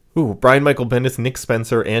by Brian Michael Bendis, Nick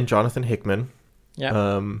Spencer, and Jonathan Hickman.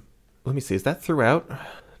 Yeah. Let me see, is that throughout?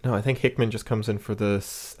 No, I think Hickman just comes in for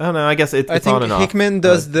this. I don't know, I guess it's I think on and off. Hickman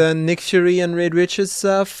does the Nick Fury and Reed Richards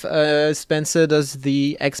stuff. Spencer does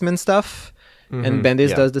the X-Men stuff. And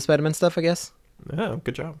Bendis does the Spider-Man stuff, I guess. Oh,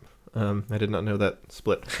 good job. I did not know that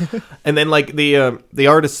split. And then like the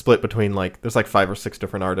artists split between like there's like 5 or 6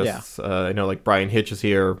 different artists. I know like Brian Hitch is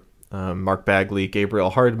here, Mark Bagley, Gabriel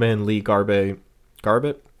Hardman, Lee Garbett,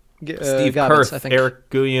 Steve Kurth, I think. Eric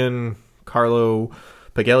Guyon, Carlo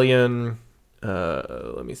Pagelian.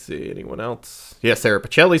 Let me see, anyone else? Yeah, Sarah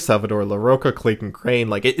Pacelli, Salvador LaRocca, Clayton Crane.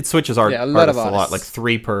 Like it switches artists a lot, like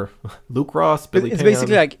 3 per. Luke Ross, Billy It's Tan.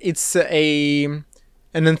 basically like it's an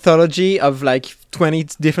anthology of like 20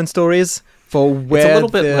 different stories for where little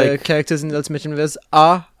bit the like- characters in the Ultimate Universe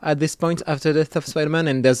are at this point after the death of Spider-Man,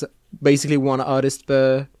 and there's basically one artist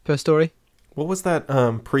per story. What was that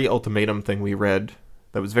pre-Ultimatum thing we read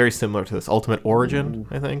that was very similar to this? Ultimate Origin,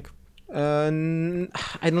 I think. I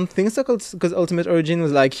don't think so, because Ultimate Origin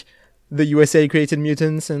was like the USA created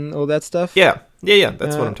mutants and all that stuff. Yeah.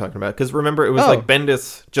 That's what I'm talking about. Because remember, it was like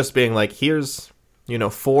Bendis just being like, here's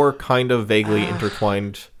 4 kind of vaguely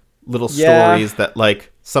intertwined little stories that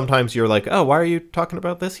like sometimes you're like, oh, why are you talking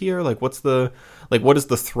about this here? Like, what is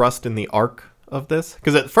the thrust in the arc of this?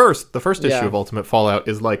 Because at first, the first issue of Ultimate Fallout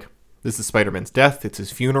is like, this is Spider-Man's death. It's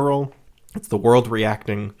his funeral. It's the world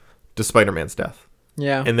reacting to Spider-Man's death.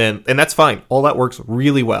 Yeah. And that's fine. All that works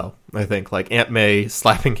really well, I think. Like Aunt May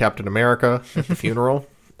slapping Captain America at the funeral,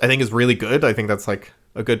 I think is really good. I think that's like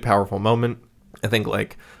a good, powerful moment. I think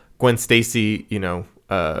like Gwen Stacy,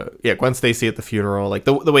 Gwen Stacy at the funeral, like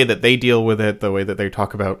the way that they deal with it, the way that they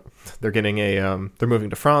talk about they're getting they're moving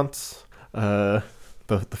to France, the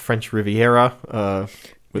French Riviera,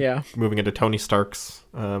 moving into Tony Stark's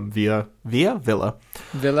villa.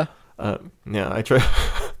 I'm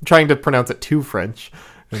trying to pronounce it too French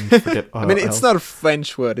and forget. I mean, it's not a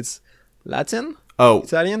French word. It's Latin? Oh.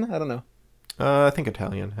 Italian? I don't know. I think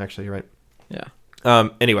Italian, actually, you're right. Yeah.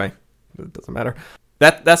 Anyway, it doesn't matter.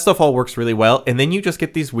 That stuff all works really well, and then you just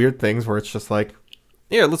get these weird things where it's just like,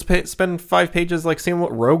 yeah, let's spend 5 pages like seeing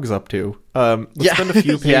what Rogue's up to. Let's spend a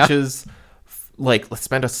few pages, let's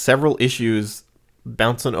spend several issues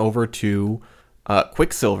bouncing over to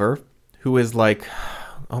Quicksilver, who is like,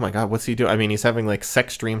 oh my god, what's he doing? I mean, he's having like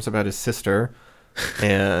sex dreams about his sister,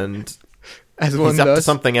 and As one he's up to does.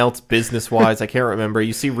 something else business-wise. I can't remember.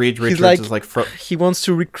 You see Reed Richards is like... he wants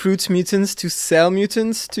to recruit mutants to sell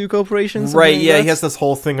mutants to corporations. Right, something yeah, like he that. has this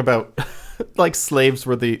whole thing about like slaves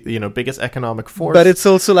were the biggest economic force. But it's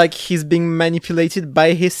also like he's being manipulated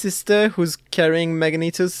by his sister who's carrying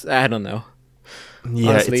Magneto's... I don't know.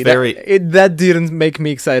 Yeah, Honestly, it's very... That didn't make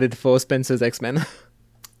me excited for Spencer's X-Men.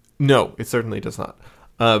 No, it certainly does not.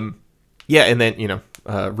 Yeah, and then,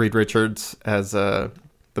 Reed Richards as... the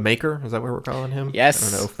Maker, is that what we're calling him? Yes. I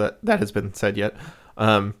don't know if that has been said yet.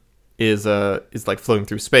 Is like floating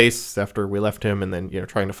through space after we left him, and then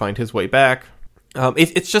trying to find his way back.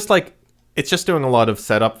 It's just like it's just doing a lot of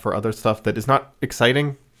setup for other stuff that is not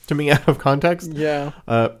exciting to me out of context. Yeah.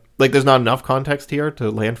 Like there's not enough context here to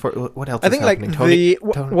land for. What else? I think like happening?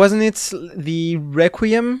 wasn't it the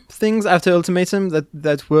Requiem things after Ultimatum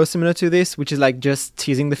that were similar to this, which is like just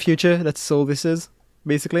teasing the future. That's all this is.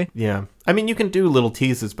 Basically. Yeah. I mean, you can do little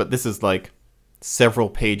teases, but this is like several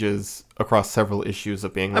pages across several issues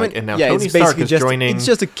of being like, and now Tony Stark is joining. It's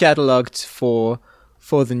just a catalog for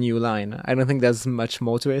the new line. I don't think there's much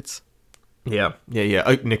more to it. Yeah.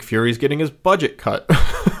 Nick Fury's getting his budget cut.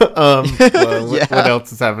 What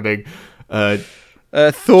else is happening?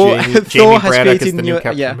 Thor Jamie has Braddock created is the new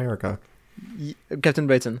Captain America. Captain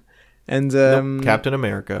Britain. And Captain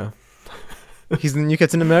America. He's the new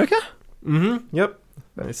Captain America? Mm-hmm. Yep.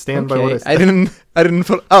 I stand by what I said. I didn't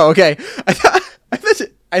follow. Oh, okay. I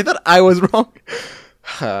thought I was wrong.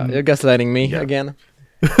 You're gaslighting me again.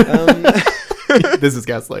 This is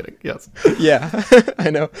gaslighting. Yes. Yeah, I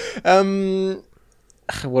know.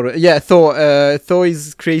 Thor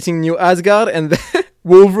is creating new Asgard, and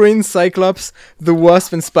Wolverine, Cyclops, the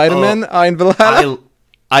Wasp, and Spider-Man are in Valhalla.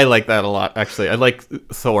 I like that a lot, actually. I like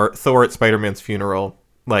Thor at Spider-Man's funeral,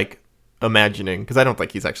 like imagining, because I don't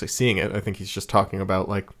think he's actually seeing it. I think he's just talking about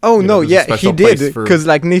like. Oh no, yeah, he did, because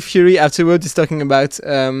like Nick Fury afterwards is talking about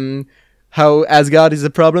how Asgard is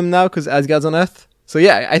a problem now because Asgard's on Earth. So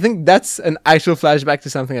yeah, I think that's an actual flashback to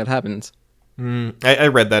something that happened. I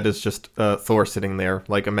read that as just Thor sitting there,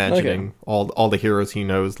 like imagining all the heroes he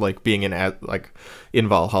knows, like being in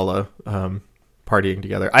Valhalla, partying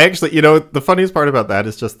together. I actually, the funniest part about that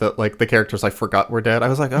is just that like the characters I forgot were dead. I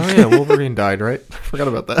was like, oh yeah, Wolverine died, right? Forgot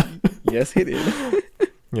about that. Yes, he did.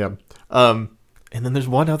 Yeah. And then there's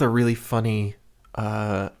one other really funny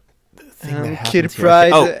thing that happens Kid here.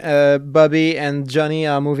 Pride, Bobby, and Johnny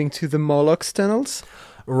are moving to the Morlocks tunnels.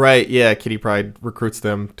 Right, yeah, Kitty Pryde recruits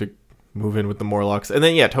them to move in with the Morlocks. And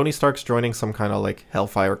then, yeah, Tony Stark's joining some kind of, like,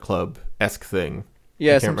 Hellfire Club-esque thing.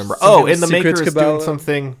 Yeah, I can't remember. Oh, and the Maker is doing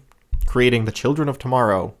something, creating the Children of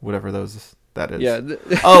Tomorrow, whatever that is. Yeah. And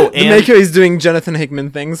the Maker is doing Jonathan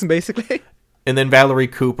Hickman things, basically. And then Valerie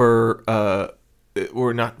Cooper,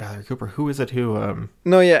 or not Valerie Cooper, who is it who...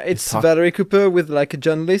 No, yeah, it's Valerie Cooper with, like, a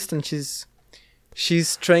journalist, and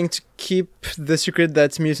she's trying to keep the secret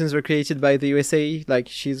that mutants were created by the USA. Like,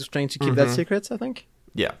 she's trying to keep that secret, I think.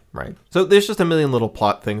 Yeah, right. So there's just a million little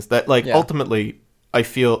plot things that, like, ultimately, I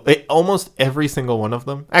feel almost every single one of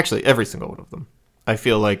them, actually, every single one of them, I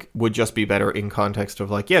feel like would just be better in context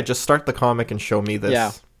of, like, yeah, just start the comic and show me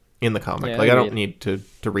this in the comic. Like, I don't need to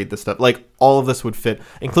read this stuff. Like, all of this would fit,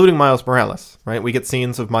 including Miles Morales, right? We get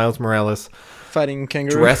scenes of Miles Morales fighting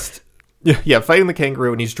kangaroo. Dressed... Yeah, fighting the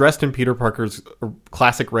kangaroo, and he's dressed in Peter Parker's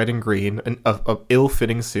classic red and green, a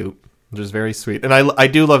ill-fitting suit, which is very sweet. And I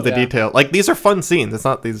do love the detail. Like, these are fun scenes. It's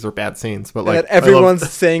not these are bad scenes, but, like... everyone's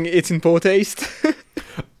saying it's in poor taste.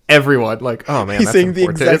 Everyone, like, oh, man, he's that's saying the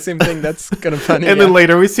exact same thing. That's kind of funny. And then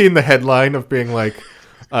later we see in the headline of being like,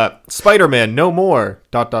 Spider-Man, no more, ...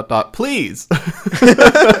 please.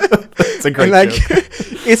 It's a great joke.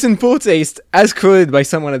 It's in poor taste, as quoted by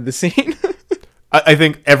someone at the scene. I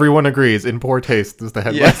think everyone agrees, in poor taste is the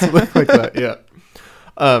headline. Something like that, yeah.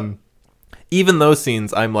 Even those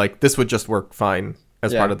scenes, I'm like, this would just work fine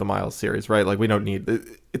as part of the Miles series, right? Like, we don't need...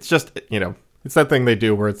 It's just, it's that thing they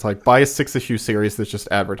do where it's like, buy a 6-issue series that's just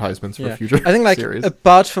advertisements for future series. I think, like,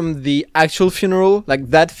 apart from the actual funeral, like,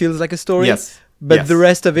 that feels like a story. Yes. But the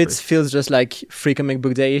rest of it feels just like Free Comic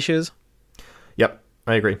Book Day issues. Yep,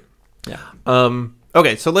 I agree. Yeah.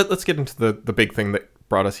 Okay, so let's get into the big thing that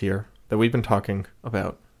brought us here, that we've been talking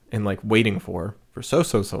about and, like, waiting for so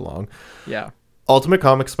long. Yeah. Ultimate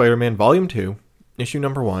Comics Spider-Man Volume 2, issue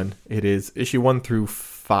number 1. It is issue 1 through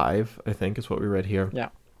 5, I think, is what we read here. Yeah.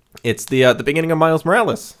 It's the beginning of Miles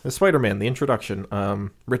Morales as Spider-Man, the introduction,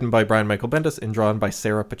 written by Brian Michael Bendis and drawn by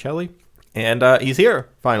Sarah Pichelli. And he's here,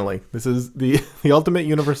 finally. This is the Ultimate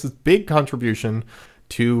Universe's big contribution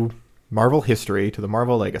to Marvel history, to the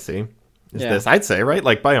Marvel legacy. Is this, I'd say, right?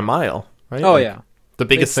 Like, by a mile, right? Oh, like, yeah. The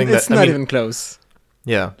biggest thing it's not even close.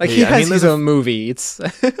 Yeah. Like, he has his own movie. It's...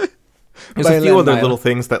 There's a few other little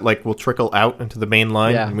things that, like, will trickle out into the main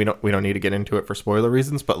line, and we don't need to get into it for spoiler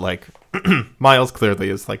reasons, but, like, Miles clearly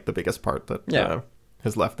is, like, the biggest part that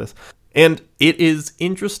has left this. And it is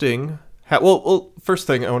interesting... Well, first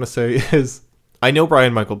thing I want to say is, I know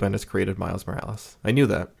Brian Michael Bendis created Miles Morales. I knew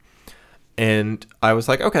that. And I was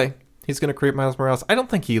like, okay, he's going to create Miles Morales. I don't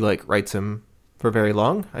think he, like, writes him for very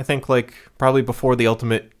long. I think, like, probably before the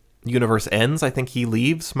Ultimate Universe ends, I think he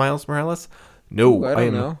leaves Miles Morales. No, I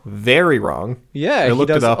am very wrong. Yeah, he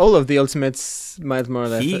does all of the Ultimates Miles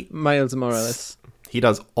Morales. He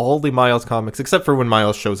does all the Miles comics, except for when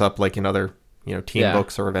Miles shows up, like, in other, team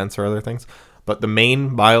books or events or other things. But the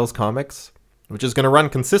main Miles comics, which is going to run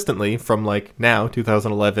consistently from, like, now,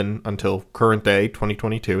 2011, until current day,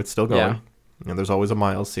 2022, it's still going. And there's always a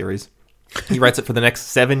Miles series. He writes it for the next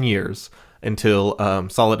 7 years until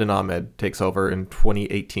Saladin Ahmed takes over in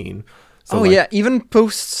 2018. So, even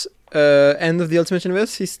post end of the Ultimate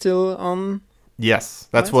Universe, he's still on... Yes,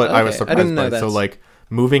 that's what I was surprised by. So, like,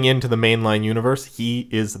 moving into the mainline universe, he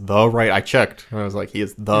is I checked, and I was like, he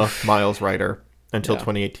is the Miles writer until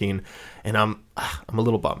 2018. And I'm a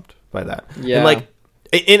little bummed by that. Yeah. And, like,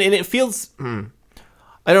 and it feels,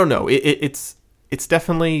 I don't know. It's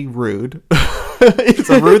definitely rude. It's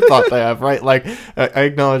a rude thought to have, right? Like, I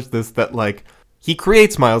acknowledge this, that, like, he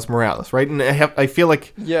creates Miles Morales, right? And I feel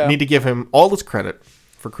like I need to give him all this credit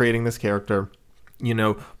for creating this character,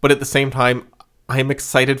 but at the same time, I'm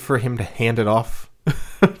excited for him to hand it off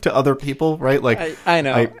to other people, right? Like, I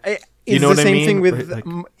know. It's the same thing with right?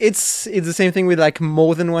 Like, it's the same thing with, like,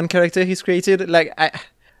 more than one character he's created. Like, I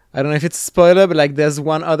don't know if it's a spoiler, but, like, there's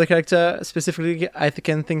one other character specifically I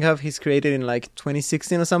can think of he's created in, like,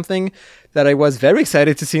 2016 or something that I was very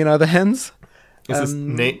excited to see in other hands. Is this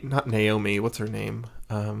not Naomi? What's her name?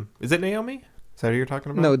 Is it Naomi? Is that who you're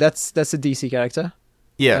talking about? No, that's a DC character.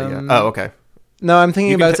 Yeah. Oh, okay. No, I'm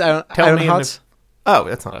thinking about Ironheart. Oh,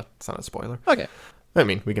 it's not a spoiler. Okay. I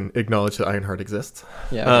mean, we can acknowledge that Ironheart exists.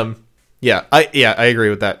 Yeah. Okay. I agree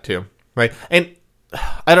with that too. Right, and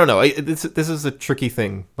I don't know. This is a tricky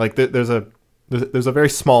thing. Like, there's a very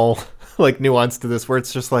small like nuance to this where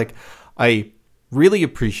it's just like I really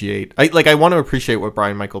appreciate. I want to appreciate what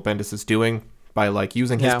Brian Michael Bendis is doing by like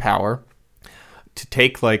using his power to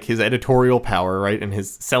take like his editorial power, right, and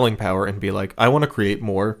his selling power, and be like, I want to create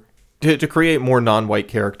more to create more non-white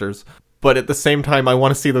characters. But at the same time, I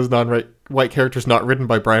want to see those non-white characters not written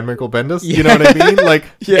by Brian Michael Bendis. You know what I mean? Like,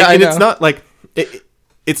 and it's not like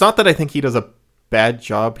it's not that I think he does a bad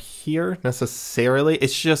job here necessarily.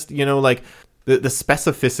 It's just, you know, like the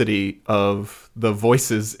specificity of the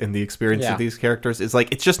voices and the experience of these characters is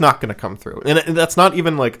like, it's just not going to come through. And that's not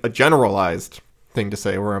even like a generalized thing to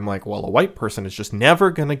say where I'm like, well, a white person is just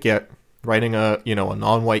never going to get writing a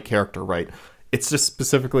non-white character right. It's just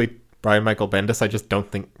specifically Brian Michael Bendis. I just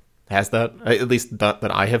don't think has that, at least that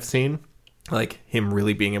I have seen, like him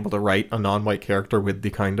really being able to write a non-white character with the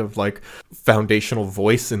kind of like foundational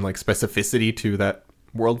voice and like specificity to that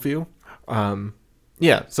worldview.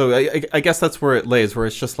 So I guess that's where it lays, where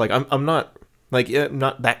it's just like I'm not like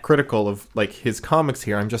not that critical of like his comics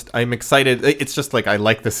here. I'm excited. It's just like I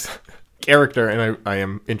like this character, and I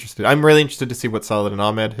am interested. I'm really interested to see what Saladin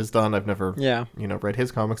Ahmed has done. I've never read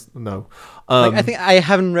his comics. No, I think I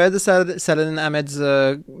haven't read the Saladin Ahmed's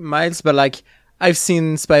Miles, but like I've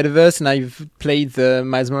seen Spider-Verse and I've played the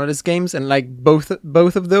Miles Morales games, and like both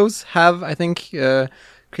of those have, I think,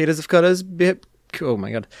 creators of color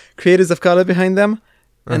behind them,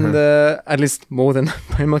 and at least more than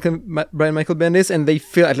Brian Michael Bendis, and they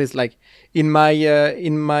feel, at least like in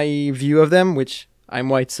my view of them, which I'm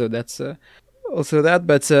white, so that's also that,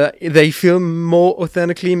 but they feel more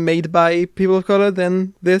authentically made by people of color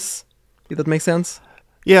than this. If that makes sense?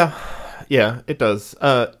 Yeah, it does.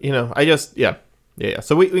 So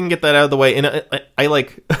we can get that out of the way, and I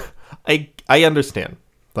like, I understand.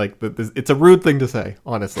 Like, it's a rude thing to say,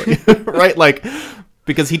 honestly, right? Like,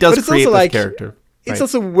 because he does create this character. It's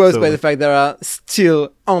also worse by the fact there are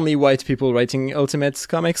still only white people writing Ultimate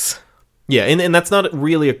comics. Yeah, and that's not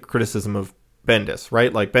really a criticism of Bendis,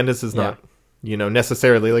 right? Like, Bendis is not,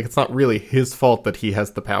 necessarily, like, it's not really his fault that he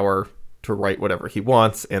has the power to write whatever he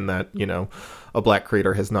wants, and that, a black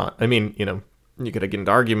creator has not. I mean, you could get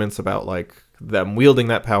into arguments about, like, them wielding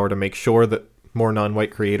that power to make sure that more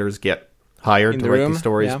non-white creators get hired to write these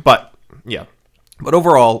stories. But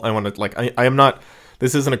overall, I want to, like, I am not,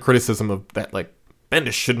 this isn't a criticism of that, like,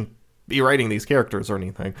 Bendis shouldn't be writing these characters or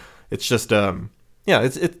anything. It's just,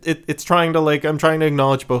 it's trying to, like, I'm trying to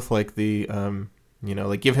acknowledge both, like, the,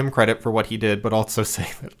 like, give him credit for what he did, but also say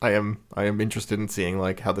that I am interested in seeing,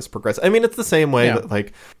 like, how this progresses. I mean, it's the same way that,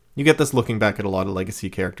 like, you get this looking back at a lot of legacy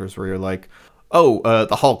characters where you're like,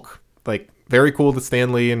 the Hulk, like, very cool that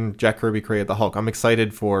Stan Lee and Jack Kirby created the Hulk. I'm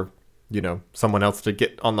excited for, someone else to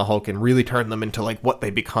get on the Hulk and really turn them into, like, what they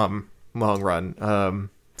become long run.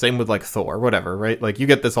 Same with, like, Thor, whatever, right? Like, you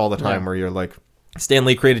get this all the time where you're like, Stan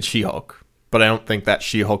Lee created She-Hulk, but I don't think that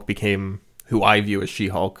She-Hulk became who I view as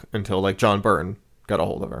She-Hulk until, like, John Byrne got a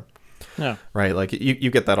hold of her. Yeah. Right? Like, you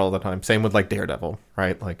get that all the time. Same with, like, Daredevil,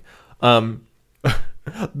 right? Like,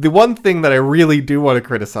 the one thing that I really do want to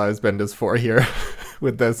criticize Bendis for here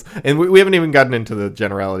with this, and we haven't even gotten into the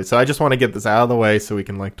generality, so I just want to get this out of the way so we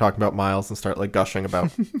can, like, talk about Miles and start, like, gushing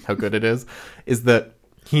about how good it is that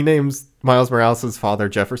he names Miles Morales' father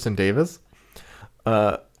Jefferson Davis.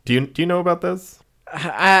 Do you know about this?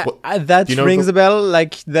 That rings a bell.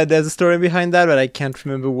 Like, that there's a story behind that, but I can't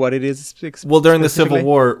remember what it is. Well, during the Civil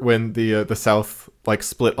War, when the South, like,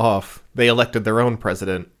 split off, they elected their own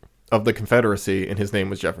president of the Confederacy, and his name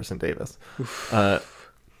was Jefferson Davis.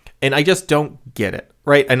 And I just don't get it,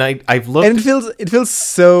 right? And I've looked, and it feels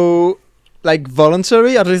so, like,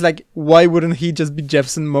 voluntary. At least, like, why wouldn't he just be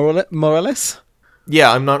Jefferson Morales?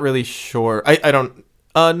 Yeah, I'm not really sure. I don't.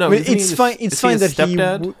 No, I mean, it's fine. It's fine that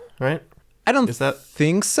stepdad, right? I don't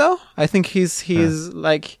think so. I think he's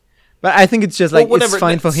like, but I think it's just like, it's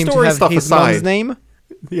fine for him to have his mom's name.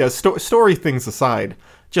 Yeah, story things aside,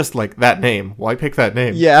 just like that name. Why pick that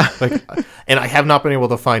name? Yeah. Like, and I have not been able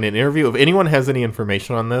to find an interview. If anyone has any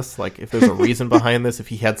information on this, like if there's a reason behind this, if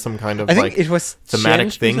he had some kind of like it was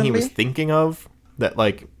thematic thing recently. He was thinking of that,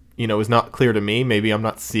 like, is not clear to me. Maybe I'm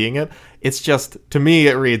not seeing it. It's just, to me,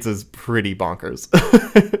 it reads as pretty bonkers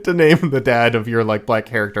to name the dad of your, like, black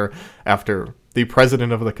character after the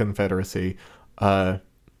president of the Confederacy.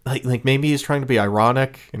 Like maybe he's trying to be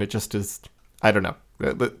ironic, and it just is. I don't know.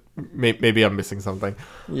 Maybe I'm missing something.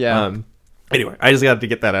 Yeah. Anyway, I just got to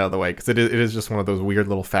get that out of the way because it is just one of those weird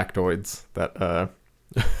little factoids that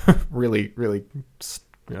really, really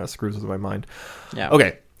screws with my mind. Yeah.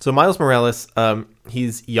 Okay, so Miles Morales,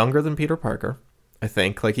 he's younger than Peter Parker, I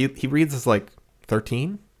think. Like, he reads as, like,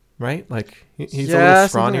 13, right? Like, he's a little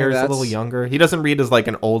scrawnier, he's a little younger. He doesn't read as, like,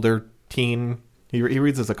 an older teen. He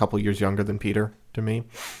reads as a couple years younger than Peter, to me.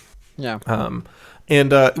 Yeah.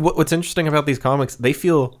 And what's interesting about these comics, they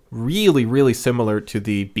feel really, really similar to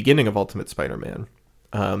the beginning of Ultimate Spider-Man.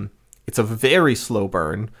 It's a very slow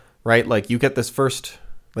burn, right? Like, you get this first,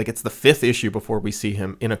 like, it's the 5th issue before we see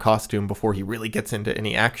him in a costume before he really gets into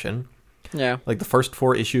any action. Yeah. Like, the first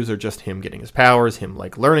 4 issues are just him getting his powers, him,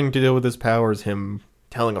 like, learning to deal with his powers, him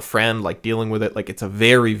telling a friend, like, dealing with it. Like, it's a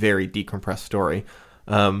very, very decompressed story.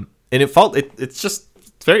 And it's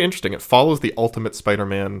very interesting. It follows the Ultimate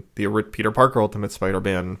Spider-Man, the Peter Parker Ultimate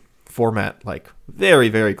Spider-Man format, like, very,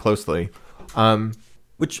 very closely.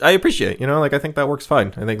 Which I appreciate, like, I think that works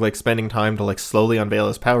fine. I think, like, spending time to, like, slowly unveil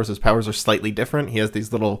his powers are slightly different. He has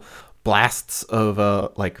these little blasts of,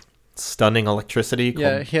 like, stunning electricity.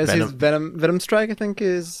 Yeah, he has his Venom Strike, I think,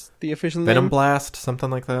 is the official Venom name. Blast,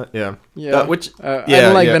 something like that. Yeah. Yeah. I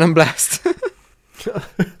don't like Venom Blast.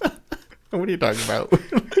 What are you talking about?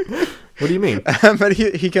 What do you mean? But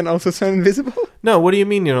he can also turn invisible. No, what do you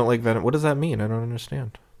mean you don't like Venom? What does that mean? I don't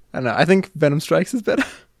understand. I don't know. I think Venom Strikes is better.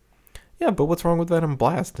 Yeah, but what's wrong with Venom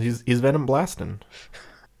Blast? He's Venom blasting.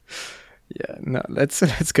 Yeah, no,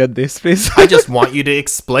 let's cut this, please. I just want you to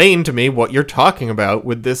explain to me what you're talking about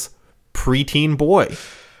with this preteen boy.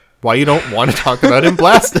 Why you don't want to talk about him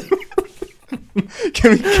blasting?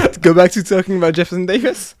 Can we go back to talking about Jefferson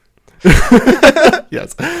Davis?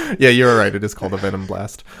 Yes. Yeah, you're right. It is called a Venom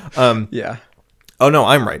Blast. Yeah. Oh, no,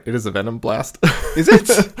 I'm right. It is a Venom Blast. Is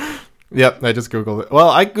it? Yep, I just Googled it. Well,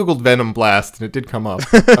 I Googled Venom Blast, and it did come up.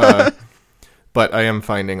 But I am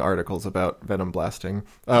finding articles about Venom Blasting.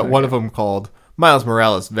 Okay. One of them called Miles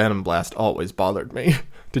Morales Venom Blast Always Bothered Me.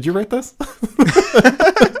 Did you write this?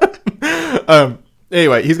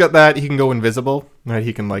 Anyway, he's got that. He can go invisible. Right?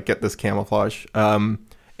 He can, like, get this camouflage.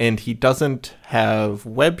 And he doesn't have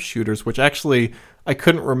web shooters, which actually I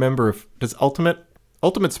couldn't remember if does Ultimate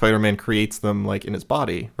Spider-Man creates them, like, in his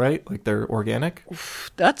body, right? Like, they're organic.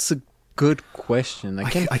 That's a good question. I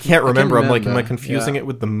can't remember. I'm like, am I confusing it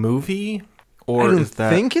with the movie, or is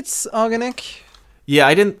that? I think it's organic. Yeah,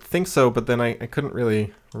 I didn't think so, but then I couldn't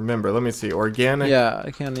really remember. Let me see. Organic. Yeah,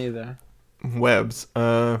 I can't either. Webs.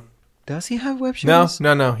 Does he have web shooters?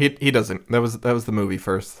 No. He doesn't. That was the movie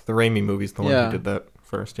first. The Raimi movie's the one who did that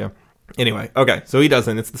first. Yeah. Anyway, okay, so he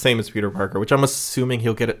doesn't. It's the same as Peter Parker, which I'm assuming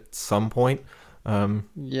he'll get at some point.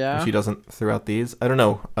 If he doesn't throughout these, I don't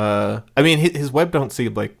know. I mean, his web don't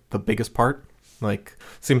seem like the biggest part. Like,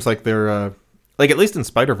 seems like they're like, at least in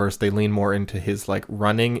Spider-Verse, they lean more into his, like,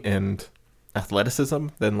 running and athleticism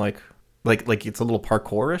than like it's a little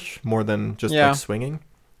parkourish more than just like swinging,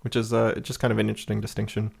 which is just kind of an interesting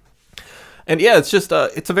distinction. And yeah, it's just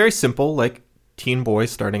it's a very simple, like, teen boy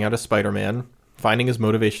starting out as Spider-Man, finding his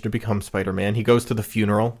motivation to become Spider-Man. He goes to the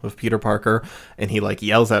funeral of Peter Parker, and he, like,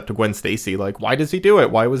 yells out to Gwen Stacy, like, why does he do it?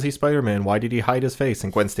 Why was he Spider-Man? Why did he hide his face?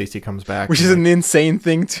 And Gwen Stacy comes back. Which is an insane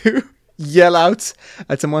thing to yell out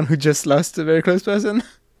at someone who just lost a very close person.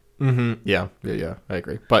 Mm-hmm. Yeah, I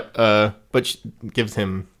agree. But she gives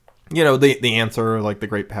him, the answer, like, the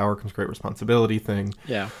great power comes great responsibility thing.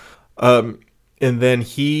 Yeah. And then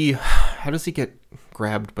how does he get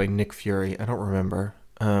grabbed by Nick Fury? I don't remember.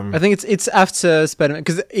 I think it's after Spider-Man,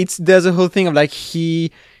 because there's a whole thing of, like,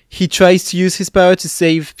 he tries to use his power to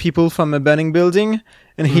save people from a burning building,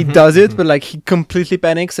 and he does it, but, like, he completely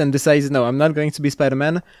panics and decides, no, I'm not going to be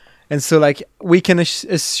Spider-Man. And so, like, we can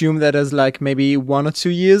assume that there's, like, maybe 1 or 2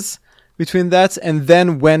 years between that, and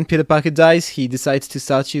then when Peter Parker dies, he decides to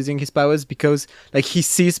start using his powers because, like, he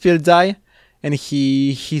sees Peter die, and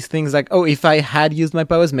he thinks, like, oh, if I had used my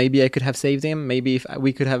powers, maybe I could have saved him. Maybe if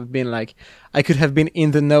we could have been, like, I could have been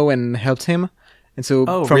in the know and helped him. And so,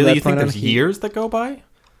 from really? that You think point there's years that go by?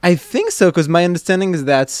 I think so, because my understanding is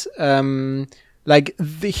that,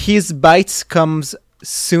 his bite comes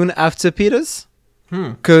soon after Peter's.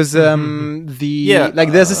 Because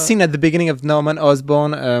there's a scene at the beginning of Norman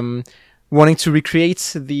Osborn wanting to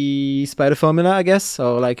recreate the spider formula, I guess,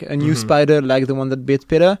 or, like, a new spider like the one that bit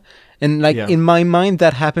Peter. And, like, in my mind,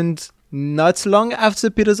 that happened not long after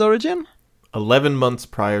Peter's origin. 11 months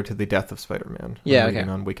prior to the death of Spider-Man. Yeah, okay.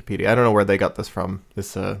 On Wikipedia. I don't know where they got this from,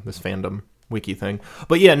 this fandom wiki thing.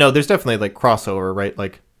 But yeah, no, there's definitely, like, crossover, right?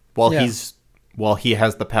 Like, while he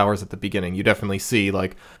has the powers at the beginning, you definitely see,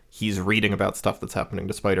 like, he's reading about stuff that's happening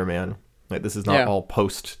to Spider-Man. Like, this is not all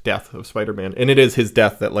post-death of Spider-Man. And it is his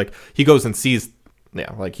death that, like, he goes and sees,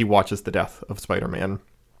 like, he watches the death of Spider-Man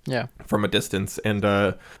from a distance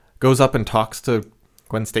and goes up and talks to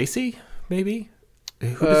Gwen Stacy, maybe?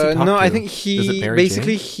 Who does he talk no, to? I think Is it he Mary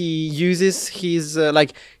basically Jane? he uses his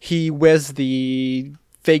he wears the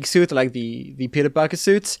fake suit, like the Peter Parker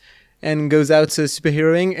suit, and goes out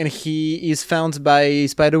superheroing. And he is found by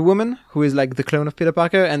Spider Woman, who is like the clone of Peter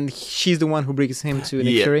Parker, and she's the one who brings him to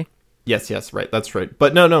Nick Yeah. Fury. Yes, right. That's right.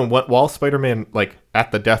 But no. While Spider-Man, like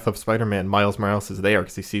at the death of Spider-Man, Miles Morales is there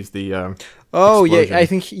because he sees the. Oh Explosion. I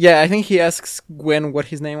think he asks Gwen what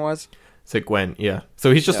his name was. Is it Gwen? Yeah.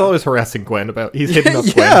 So he's just Yeah. always harassing Gwen about. He's hitting up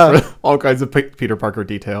Yeah. Gwen for all kinds of Peter Parker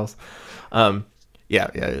details.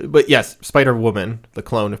 Yeah. But yes, Spider Woman, the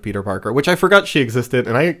clone of Peter Parker, which I forgot she existed,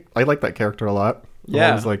 and I like that character a lot.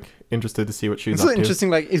 Yeah. I was like interested to see what she's It's up so to. interesting.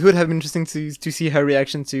 Like it would have been interesting to see her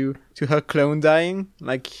reaction to her clone dying.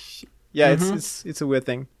 Like, yeah, it's a weird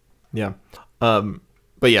thing. Yeah.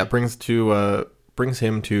 But yeah, brings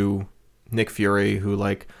him to Nick Fury, who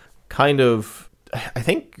like kind of I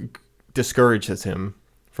think discourages him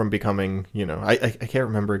from becoming, I can't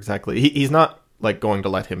remember exactly. He's not like going to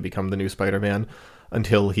let him become the new Spider-Man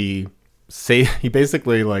until he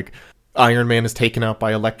basically like Iron Man is taken out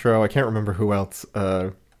by Electro. I can't remember who else.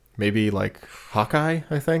 Maybe like Hawkeye,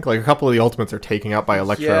 I think. Like a couple of the Ultimates are taken out by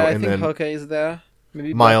Electro, Yeah, I and think then Hawkeye is there.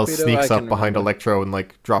 Maybe Miles Black Widow, sneaks I up can't behind remember. Electro and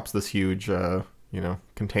like drops this huge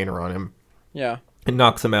container on him Yeah. and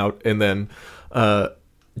knocks him out, and then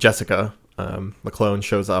Jessica, the clone,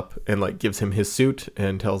 shows up and like gives him his suit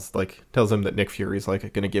and tells him that Nick Fury's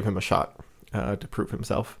like gonna give him a shot to prove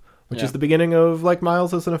himself, which Yeah. is the beginning of like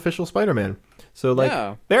Miles as an official Spider-Man. So like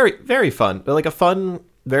Yeah. very very fun, but like a fun,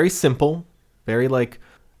 very simple, very like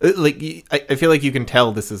I feel like you can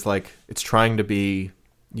tell this is like it's trying to be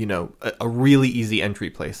a really easy entry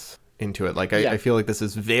place into it. Like Yeah. I feel like this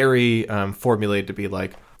is very formulated to be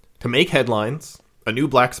like to make headlines, a new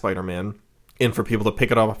Black Spider-Man, and for people to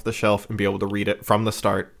pick it up off the shelf and be able to read it from the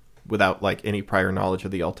start without like any prior knowledge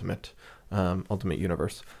of the Ultimate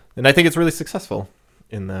Universe. And I think it's really successful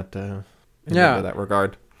in that that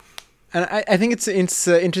regard. And I think it's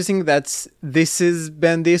interesting that this is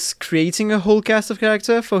Bendis creating a whole cast of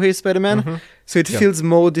character for his Spider-Man. So it Yeah. feels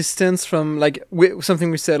more distant from like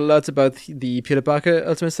something we said a lot about the Peter Parker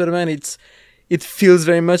Ultimate Spider-Man. It feels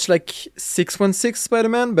very much like 616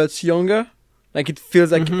 Spider-Man, but younger. Like it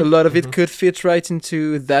feels like a lot of it could fit right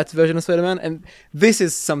into that version of Spider-Man. And this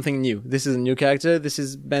is something new. This is a new character. This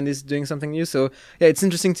is Bendis doing something new. So yeah, it's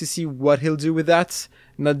interesting to see what he'll do with that.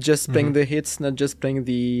 Not just playing the hits, not just playing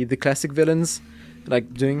the classic villains,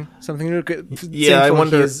 like doing something new. Yeah, I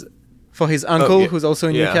wonder for his uncle, yeah. who's also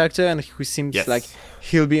a new Yeah. character and who seems Yes. like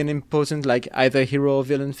he'll be an important like either hero or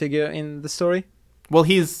villain figure in the story. Well,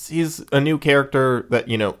 he's a new character that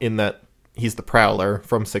in that he's the Prowler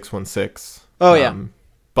from 616. Oh, yeah.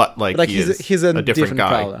 But like, Like he's a different guy.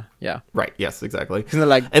 Prowler. Yeah, Right. Yes. Exactly. he's not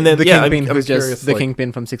like And then, the yeah, Kingpin, I'm who's just curious, the like-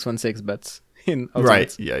 Kingpin from 616, but in Ultimate.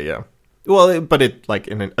 Right. Yeah. Well, but it like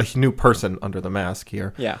in a new person under the mask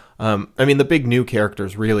here. Yeah. I mean, the big new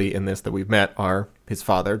characters really in this that we've met are his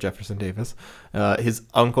father, Jefferson Davis, his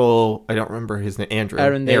uncle, I don't remember his name, Andrew.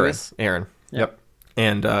 Aaron Davis. Aaron. Yeah. Yep.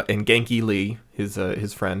 And Genki Lee,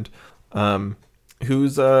 his friend,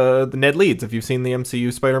 who's the Ned Leeds. If you've seen the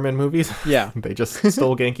MCU Spider-Man movies, Yeah. they just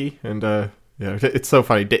stole Genki, and yeah, it's so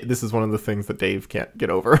funny. This is one of the things that Dave can't get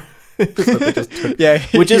over. Is that they just took- Yeah,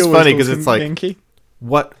 Which he is always funny calls 'cause it's him like, Genki.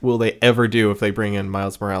 what will they ever do if they bring in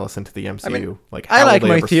Miles Morales into the MCU? I mean, like, I how will like they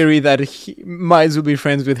my ever- theory that Miles will be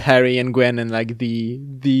friends with Harry and Gwen and like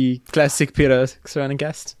the classic Peter surrounding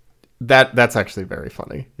cast. That's actually very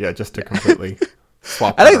funny. Yeah, just to completely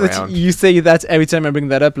swap I like that that around. you say that every time I bring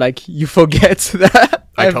that up, like you forget that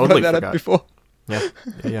I I've totally brought that forgot. up before.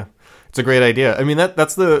 Yeah. It's a great idea. I mean,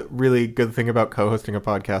 that's the really good thing about co-hosting a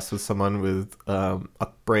podcast with someone with a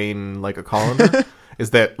brain like a colander, is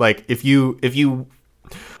that like if you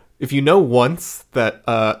know once that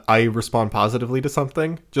I respond positively to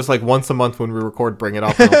something, just like once a month when we record, bring it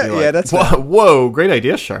up, and I'll be like, Yeah, that's whoa, great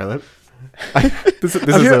idea, Charlotte. This I'm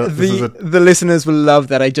is sure a the listeners will love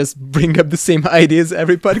that I just bring up the same ideas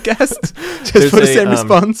every podcast just There's for the a, same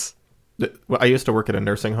response. Well, I used to work at a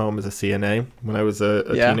nursing home as a CNA when I was a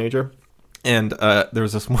Yeah. teenager, and there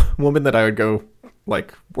was this woman that I would go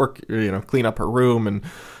like work, clean up her room and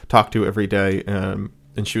talk to every day.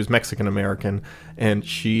 And she was Mexican American, and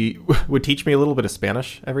she would teach me a little bit of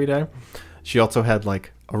Spanish every day. She also had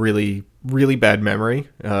like a really, really bad memory,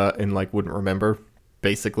 and like wouldn't remember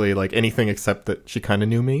basically like anything except that she kind of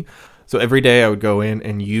knew me. So every day I would go in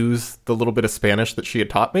and use the little bit of Spanish that she had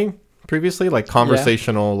taught me previously, like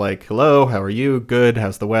conversational, like, hello, how are you? Good.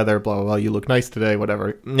 How's the weather? Blah, blah, blah. You look nice today,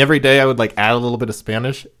 whatever. And every day I would like add a little bit of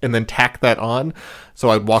Spanish and then tack that on. So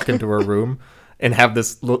I'd walk into her room and have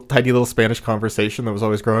this tiny little Spanish conversation that was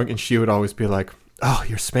always growing. And she would always be like, oh,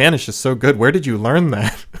 your Spanish is so good. Where did you learn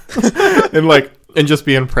that? and just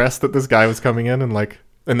be impressed that this guy was coming in and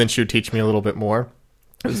then she would teach me a little bit more.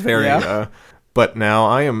 It was very, but now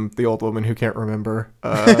I am the old woman who can't remember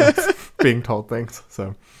being told things.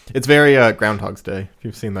 So it's very Groundhog's Day. If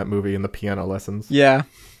you've seen that movie and the piano lessons. Yeah.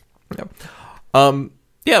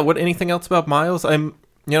 Yeah. What? Anything else about Miles? I'm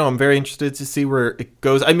very interested to see where it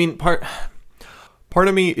goes. I mean, part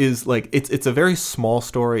of me is like, it's a very small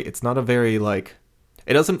story. It's not a very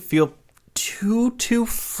it doesn't feel too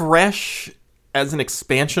fresh as an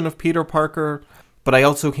expansion of Peter Parker. But I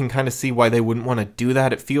also can kind of see why they wouldn't want to do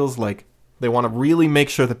that. It feels like they want to really make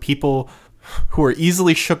sure that people who are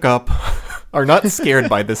easily shook up are not scared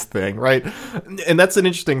by this thing, right? And that's an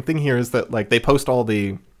interesting thing here, is that they post all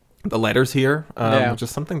the letters here, which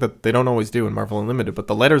is something that they don't always do in Marvel Unlimited, but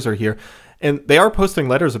the letters are here. And they are posting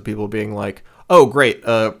letters of people being like, oh, great,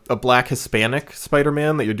 a black Hispanic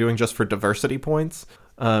Spider-Man that you're doing just for diversity points,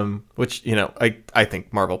 which, I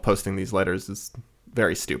think Marvel posting these letters is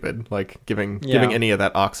very stupid. Giving any of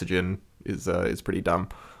that oxygen is pretty dumb.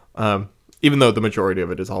 Even though the majority of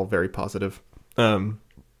it is all very positive.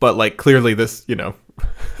 But clearly this,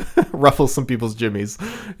 ruffles some people's jimmies,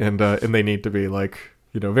 and they need to be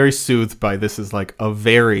very soothed by this is a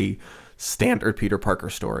very standard Peter Parker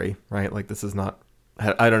story, right? This is not,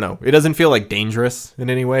 I don't know. It doesn't feel dangerous in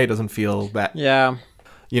any way. It doesn't feel that,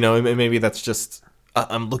 maybe that's just,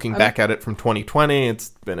 I'm looking back at it from 2020. It's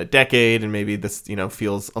been a decade, and maybe this,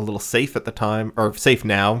 feels a little safe at the time, or safe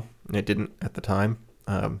now. It didn't at the time.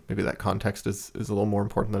 Maybe that context is a little more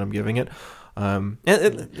important than I'm giving it.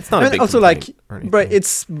 It's not a big also but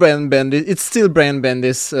it's Brian Bendis. It's still Brian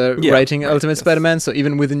Bendis writing Ultimate Spider-Man. So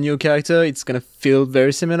even with a new character, it's gonna feel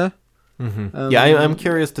very similar. Mm-hmm. I'm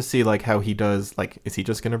curious to see how he does. Is he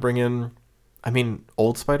just gonna bring in,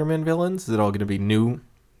 old Spider-Man villains? Is it all gonna be new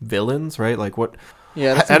villains? Right? What?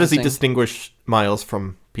 Yeah. How does he distinguish Miles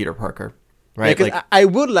from Peter Parker? Right. Yeah, I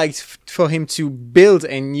would like for him to build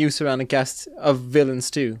a new surrounding cast of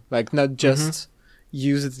villains too. Not just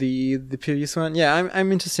use the previous one. Yeah,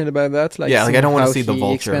 I'm interested about that. I don't want to see the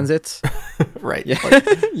Vulture. Expands it. Right. Yeah.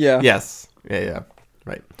 Yeah. Yes. Yeah.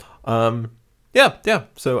 Right. Yeah.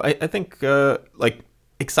 So I think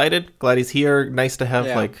excited, glad he's here. Nice to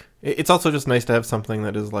have it's also just nice to have something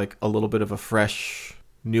that is a little bit of a fresh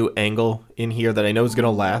new angle in here that I know is going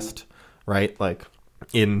to last, right?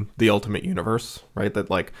 In the Ultimate Universe, right? That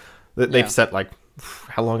they've set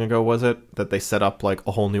how long ago was it that they set up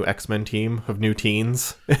a whole new X-Men team of new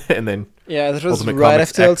teens, and then that was Ultimate right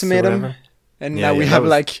Comics after X Ultimatum, and now we have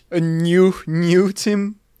a new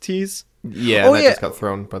team tease. Yeah, that just got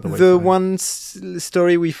thrown by the way. The one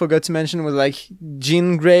story we forgot to mention was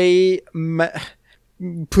Jean Grey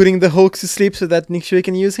putting the Hulk to sleep so that Nick Fury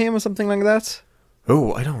can use him or something like that.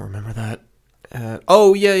 Oh, I don't remember that.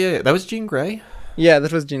 Yeah. That was Jean Grey. Yeah,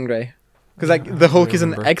 that was Jean Grey. Because the Hulk is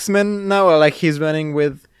an X-Men now, or he's running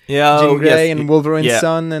with Jean Grey and Wolverine's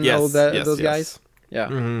son and all those guys. Yeah.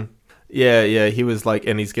 Mm-hmm. Yeah. He was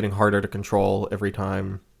and he's getting harder to control every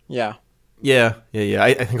time. Yeah. Yeah.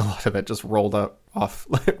 I think a lot of that just rolled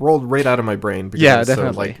right out of my brain because I was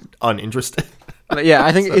definitely. so uninterested. Yeah,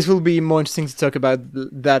 I think it will be more interesting to talk about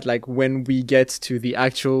that when we get to the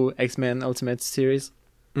actual X-Men Ultimate series.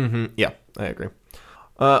 Mm-hmm. Yeah, I agree.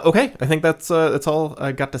 Okay, I think that's all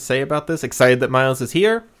I got to say about this. Excited that Miles is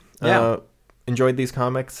here. Yeah. Enjoyed these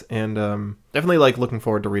comics, and definitely looking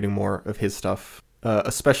forward to reading more of his stuff,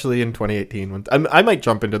 especially in 2018. When I might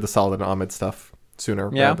jump into the Saladin Ahmed stuff sooner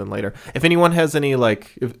rather than later. If anyone has any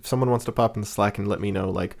if someone wants to pop in the Slack and let me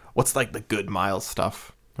know what's the good Miles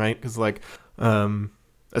stuff, right? Because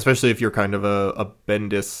especially if you're kind of a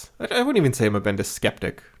Bendis, I wouldn't even say I'm a Bendis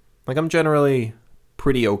skeptic. I'm generally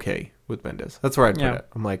pretty okay with Bendis. That's where I'd put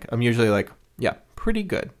it. I'm usually pretty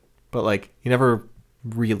good, but he never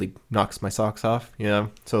really knocks my socks off,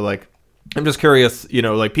 So I'm just curious,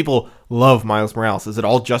 people love Miles Morales. Is it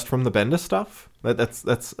all just from the Bendis stuff?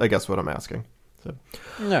 That's I guess what I'm asking. So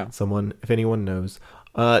if anyone knows.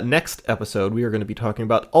 Next episode, we are going to be talking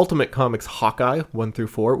about Ultimate Comics Hawkeye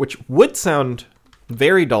 1-4, which would sound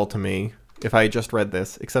very dull to me if I just read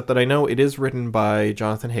this, except that I know it is written by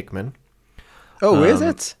Jonathan Hickman. Oh, is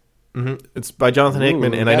it? Mm-hmm. It's by Jonathan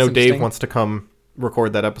Hickman, and I know Dave wants to come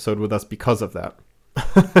record that episode with us because of that.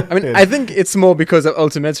 I think it's more because of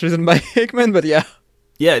Ultimates written by Hickman, but yeah.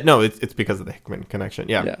 Yeah, no, it's because of the Hickman connection,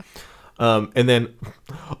 yeah. And then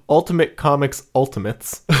Ultimate Comics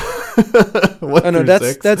Ultimates. No,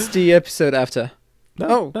 that's the episode after.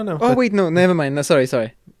 No. Oh, wait, no, never mind. No,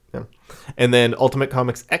 sorry. Yeah. And then Ultimate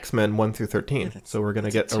Comics X-Men 1-13. So we're going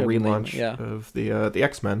to get a relaunch of the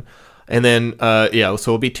X-Men. And then, so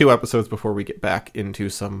it'll be 2 episodes before we get back into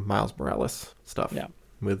some Miles Morales stuff. Yeah.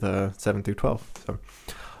 With 7 through 12. So,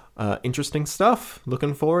 interesting stuff.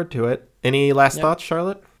 Looking forward to it. Any last thoughts,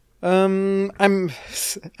 Charlotte? I'm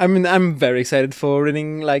very excited for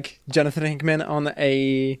reading like Jonathan Hickman on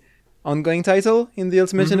a ongoing title in the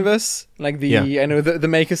Ultimate Universe. Like I know the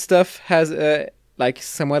Maker stuff has like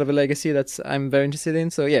somewhat of a legacy that I'm very interested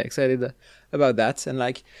in. So yeah, excited about that. And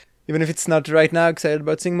like, even if it's not right now, excited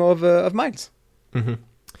about seeing more of Miles. Mm-hmm.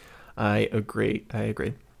 I agree. All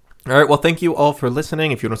right. Well, thank you all for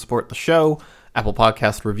listening. If you want to support the show, Apple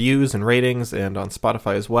Podcast reviews and ratings, and on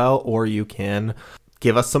Spotify as well, or you can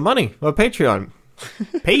give us some money on Patreon.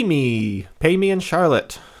 Pay me and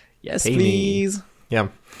Charlotte. Yes, Pay please. Me. Yeah.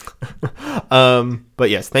 But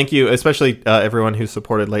yes, thank you, especially everyone who's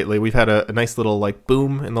supported lately. We've had a nice little like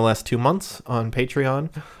boom in the last 2 months on Patreon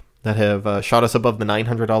that have shot us above the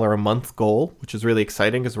 $900 a month goal, which is really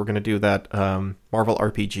exciting because we're going to do that Marvel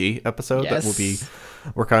RPG episode. Yes.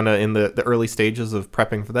 We're kind of in the early stages of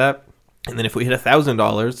prepping for that. And then if we hit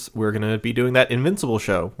 $1,000, we're going to be doing that Invincible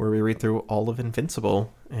show where we read through all of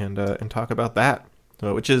Invincible and talk about that,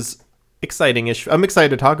 which is exciting-ish. I'm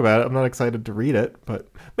excited to talk about it. I'm not excited to read it, but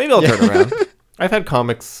maybe I'll turn around. I've had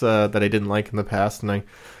comics that I didn't like in the past, and I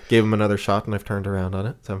gave them another shot, and I've turned around on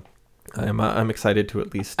it. So I'm excited to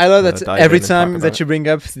at least. I love that every time that you bring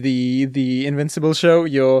up the Invincible show,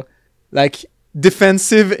 you're like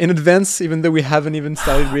defensive in advance, even though we haven't even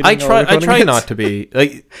started reading. I try not to be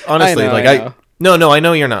like, honestly. I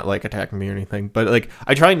know you're not like attacking me or anything, but like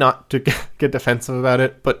I try not to get defensive about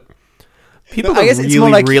it. But people are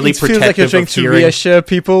really it feels like you're trying to reassure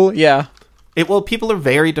people. Yeah. People are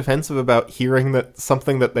very defensive about hearing that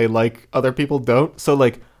something that they like other people don't. So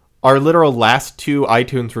like our literal last 2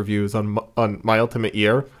 iTunes reviews on My Ultimate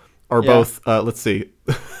Year are both let's see,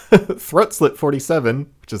 Throat Slit 47,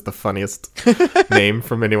 which is the funniest name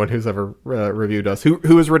from anyone who's ever reviewed us,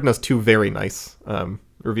 who has written us 2 very nice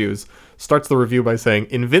reviews, starts the review by saying,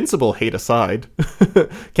 "Invincible hate aside."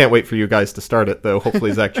 Can't wait for you guys to start it, though.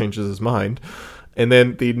 Hopefully Zach changes his mind. And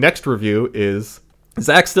then the next review is,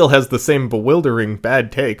 "Zach still has the same bewildering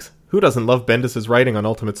bad takes. Who doesn't love Bendis' writing on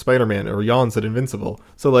Ultimate Spider-Man or yawns at Invincible?"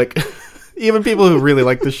 So like, even people who really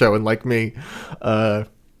like the show and like me are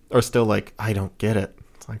still like, "I don't get it."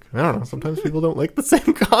 It's like, I don't know. Sometimes people don't like the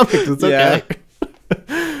same comics. It's okay.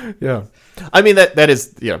 Yeah. I mean, that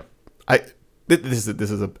is,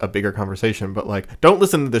 this is a bigger conversation, but like, don't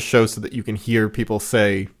listen to this show so that you can hear people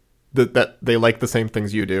say that they like the same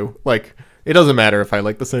things you do. Like, it doesn't matter if I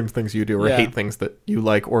like the same things you do or hate things that you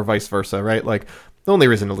like, or vice versa, right? Like, the only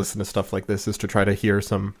reason to listen to stuff like this is to try to hear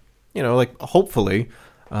some, like, hopefully,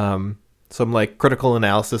 some like critical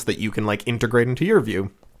analysis that you can like integrate into your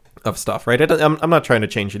view of stuff, right? I'm not trying to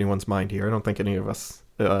change anyone's mind here. I don't think any of us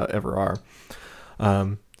ever are.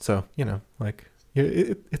 So like,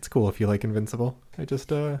 it's cool if you like Invincible. I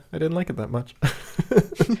just I didn't like it that much.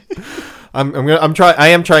 I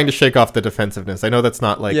am trying to shake off the defensiveness. I know that's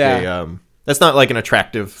not like that's not like an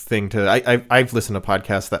attractive thing to. I've listened to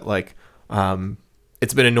podcasts that like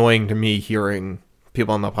it's been annoying to me hearing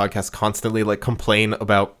people on the podcast constantly like complain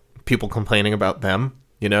about people complaining about them.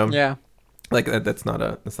 Yeah. Like that's not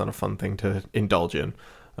a fun thing to indulge in.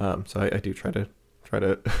 So I do try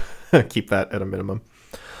to keep that at a minimum.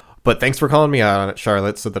 But thanks for calling me out on it,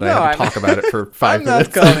 Charlotte, so that I have to talk about it for 5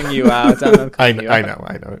 minutes. I'm not calling you out. I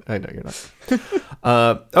know you're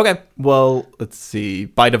not. Okay, well, let's see.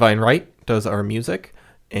 By Divine Right does our music,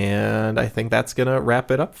 and I think that's going to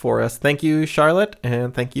wrap it up for us. Thank you, Charlotte,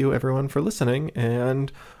 and thank you, everyone, for listening,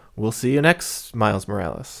 and we'll see you next Miles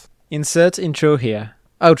Morales. Insert intro here.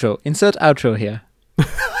 Outro. Insert outro here.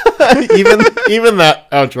 even that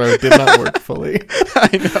outro did not work fully.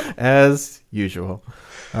 I know. As usual.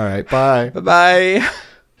 All right, bye. Bye-bye.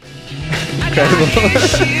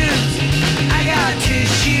 Incredible.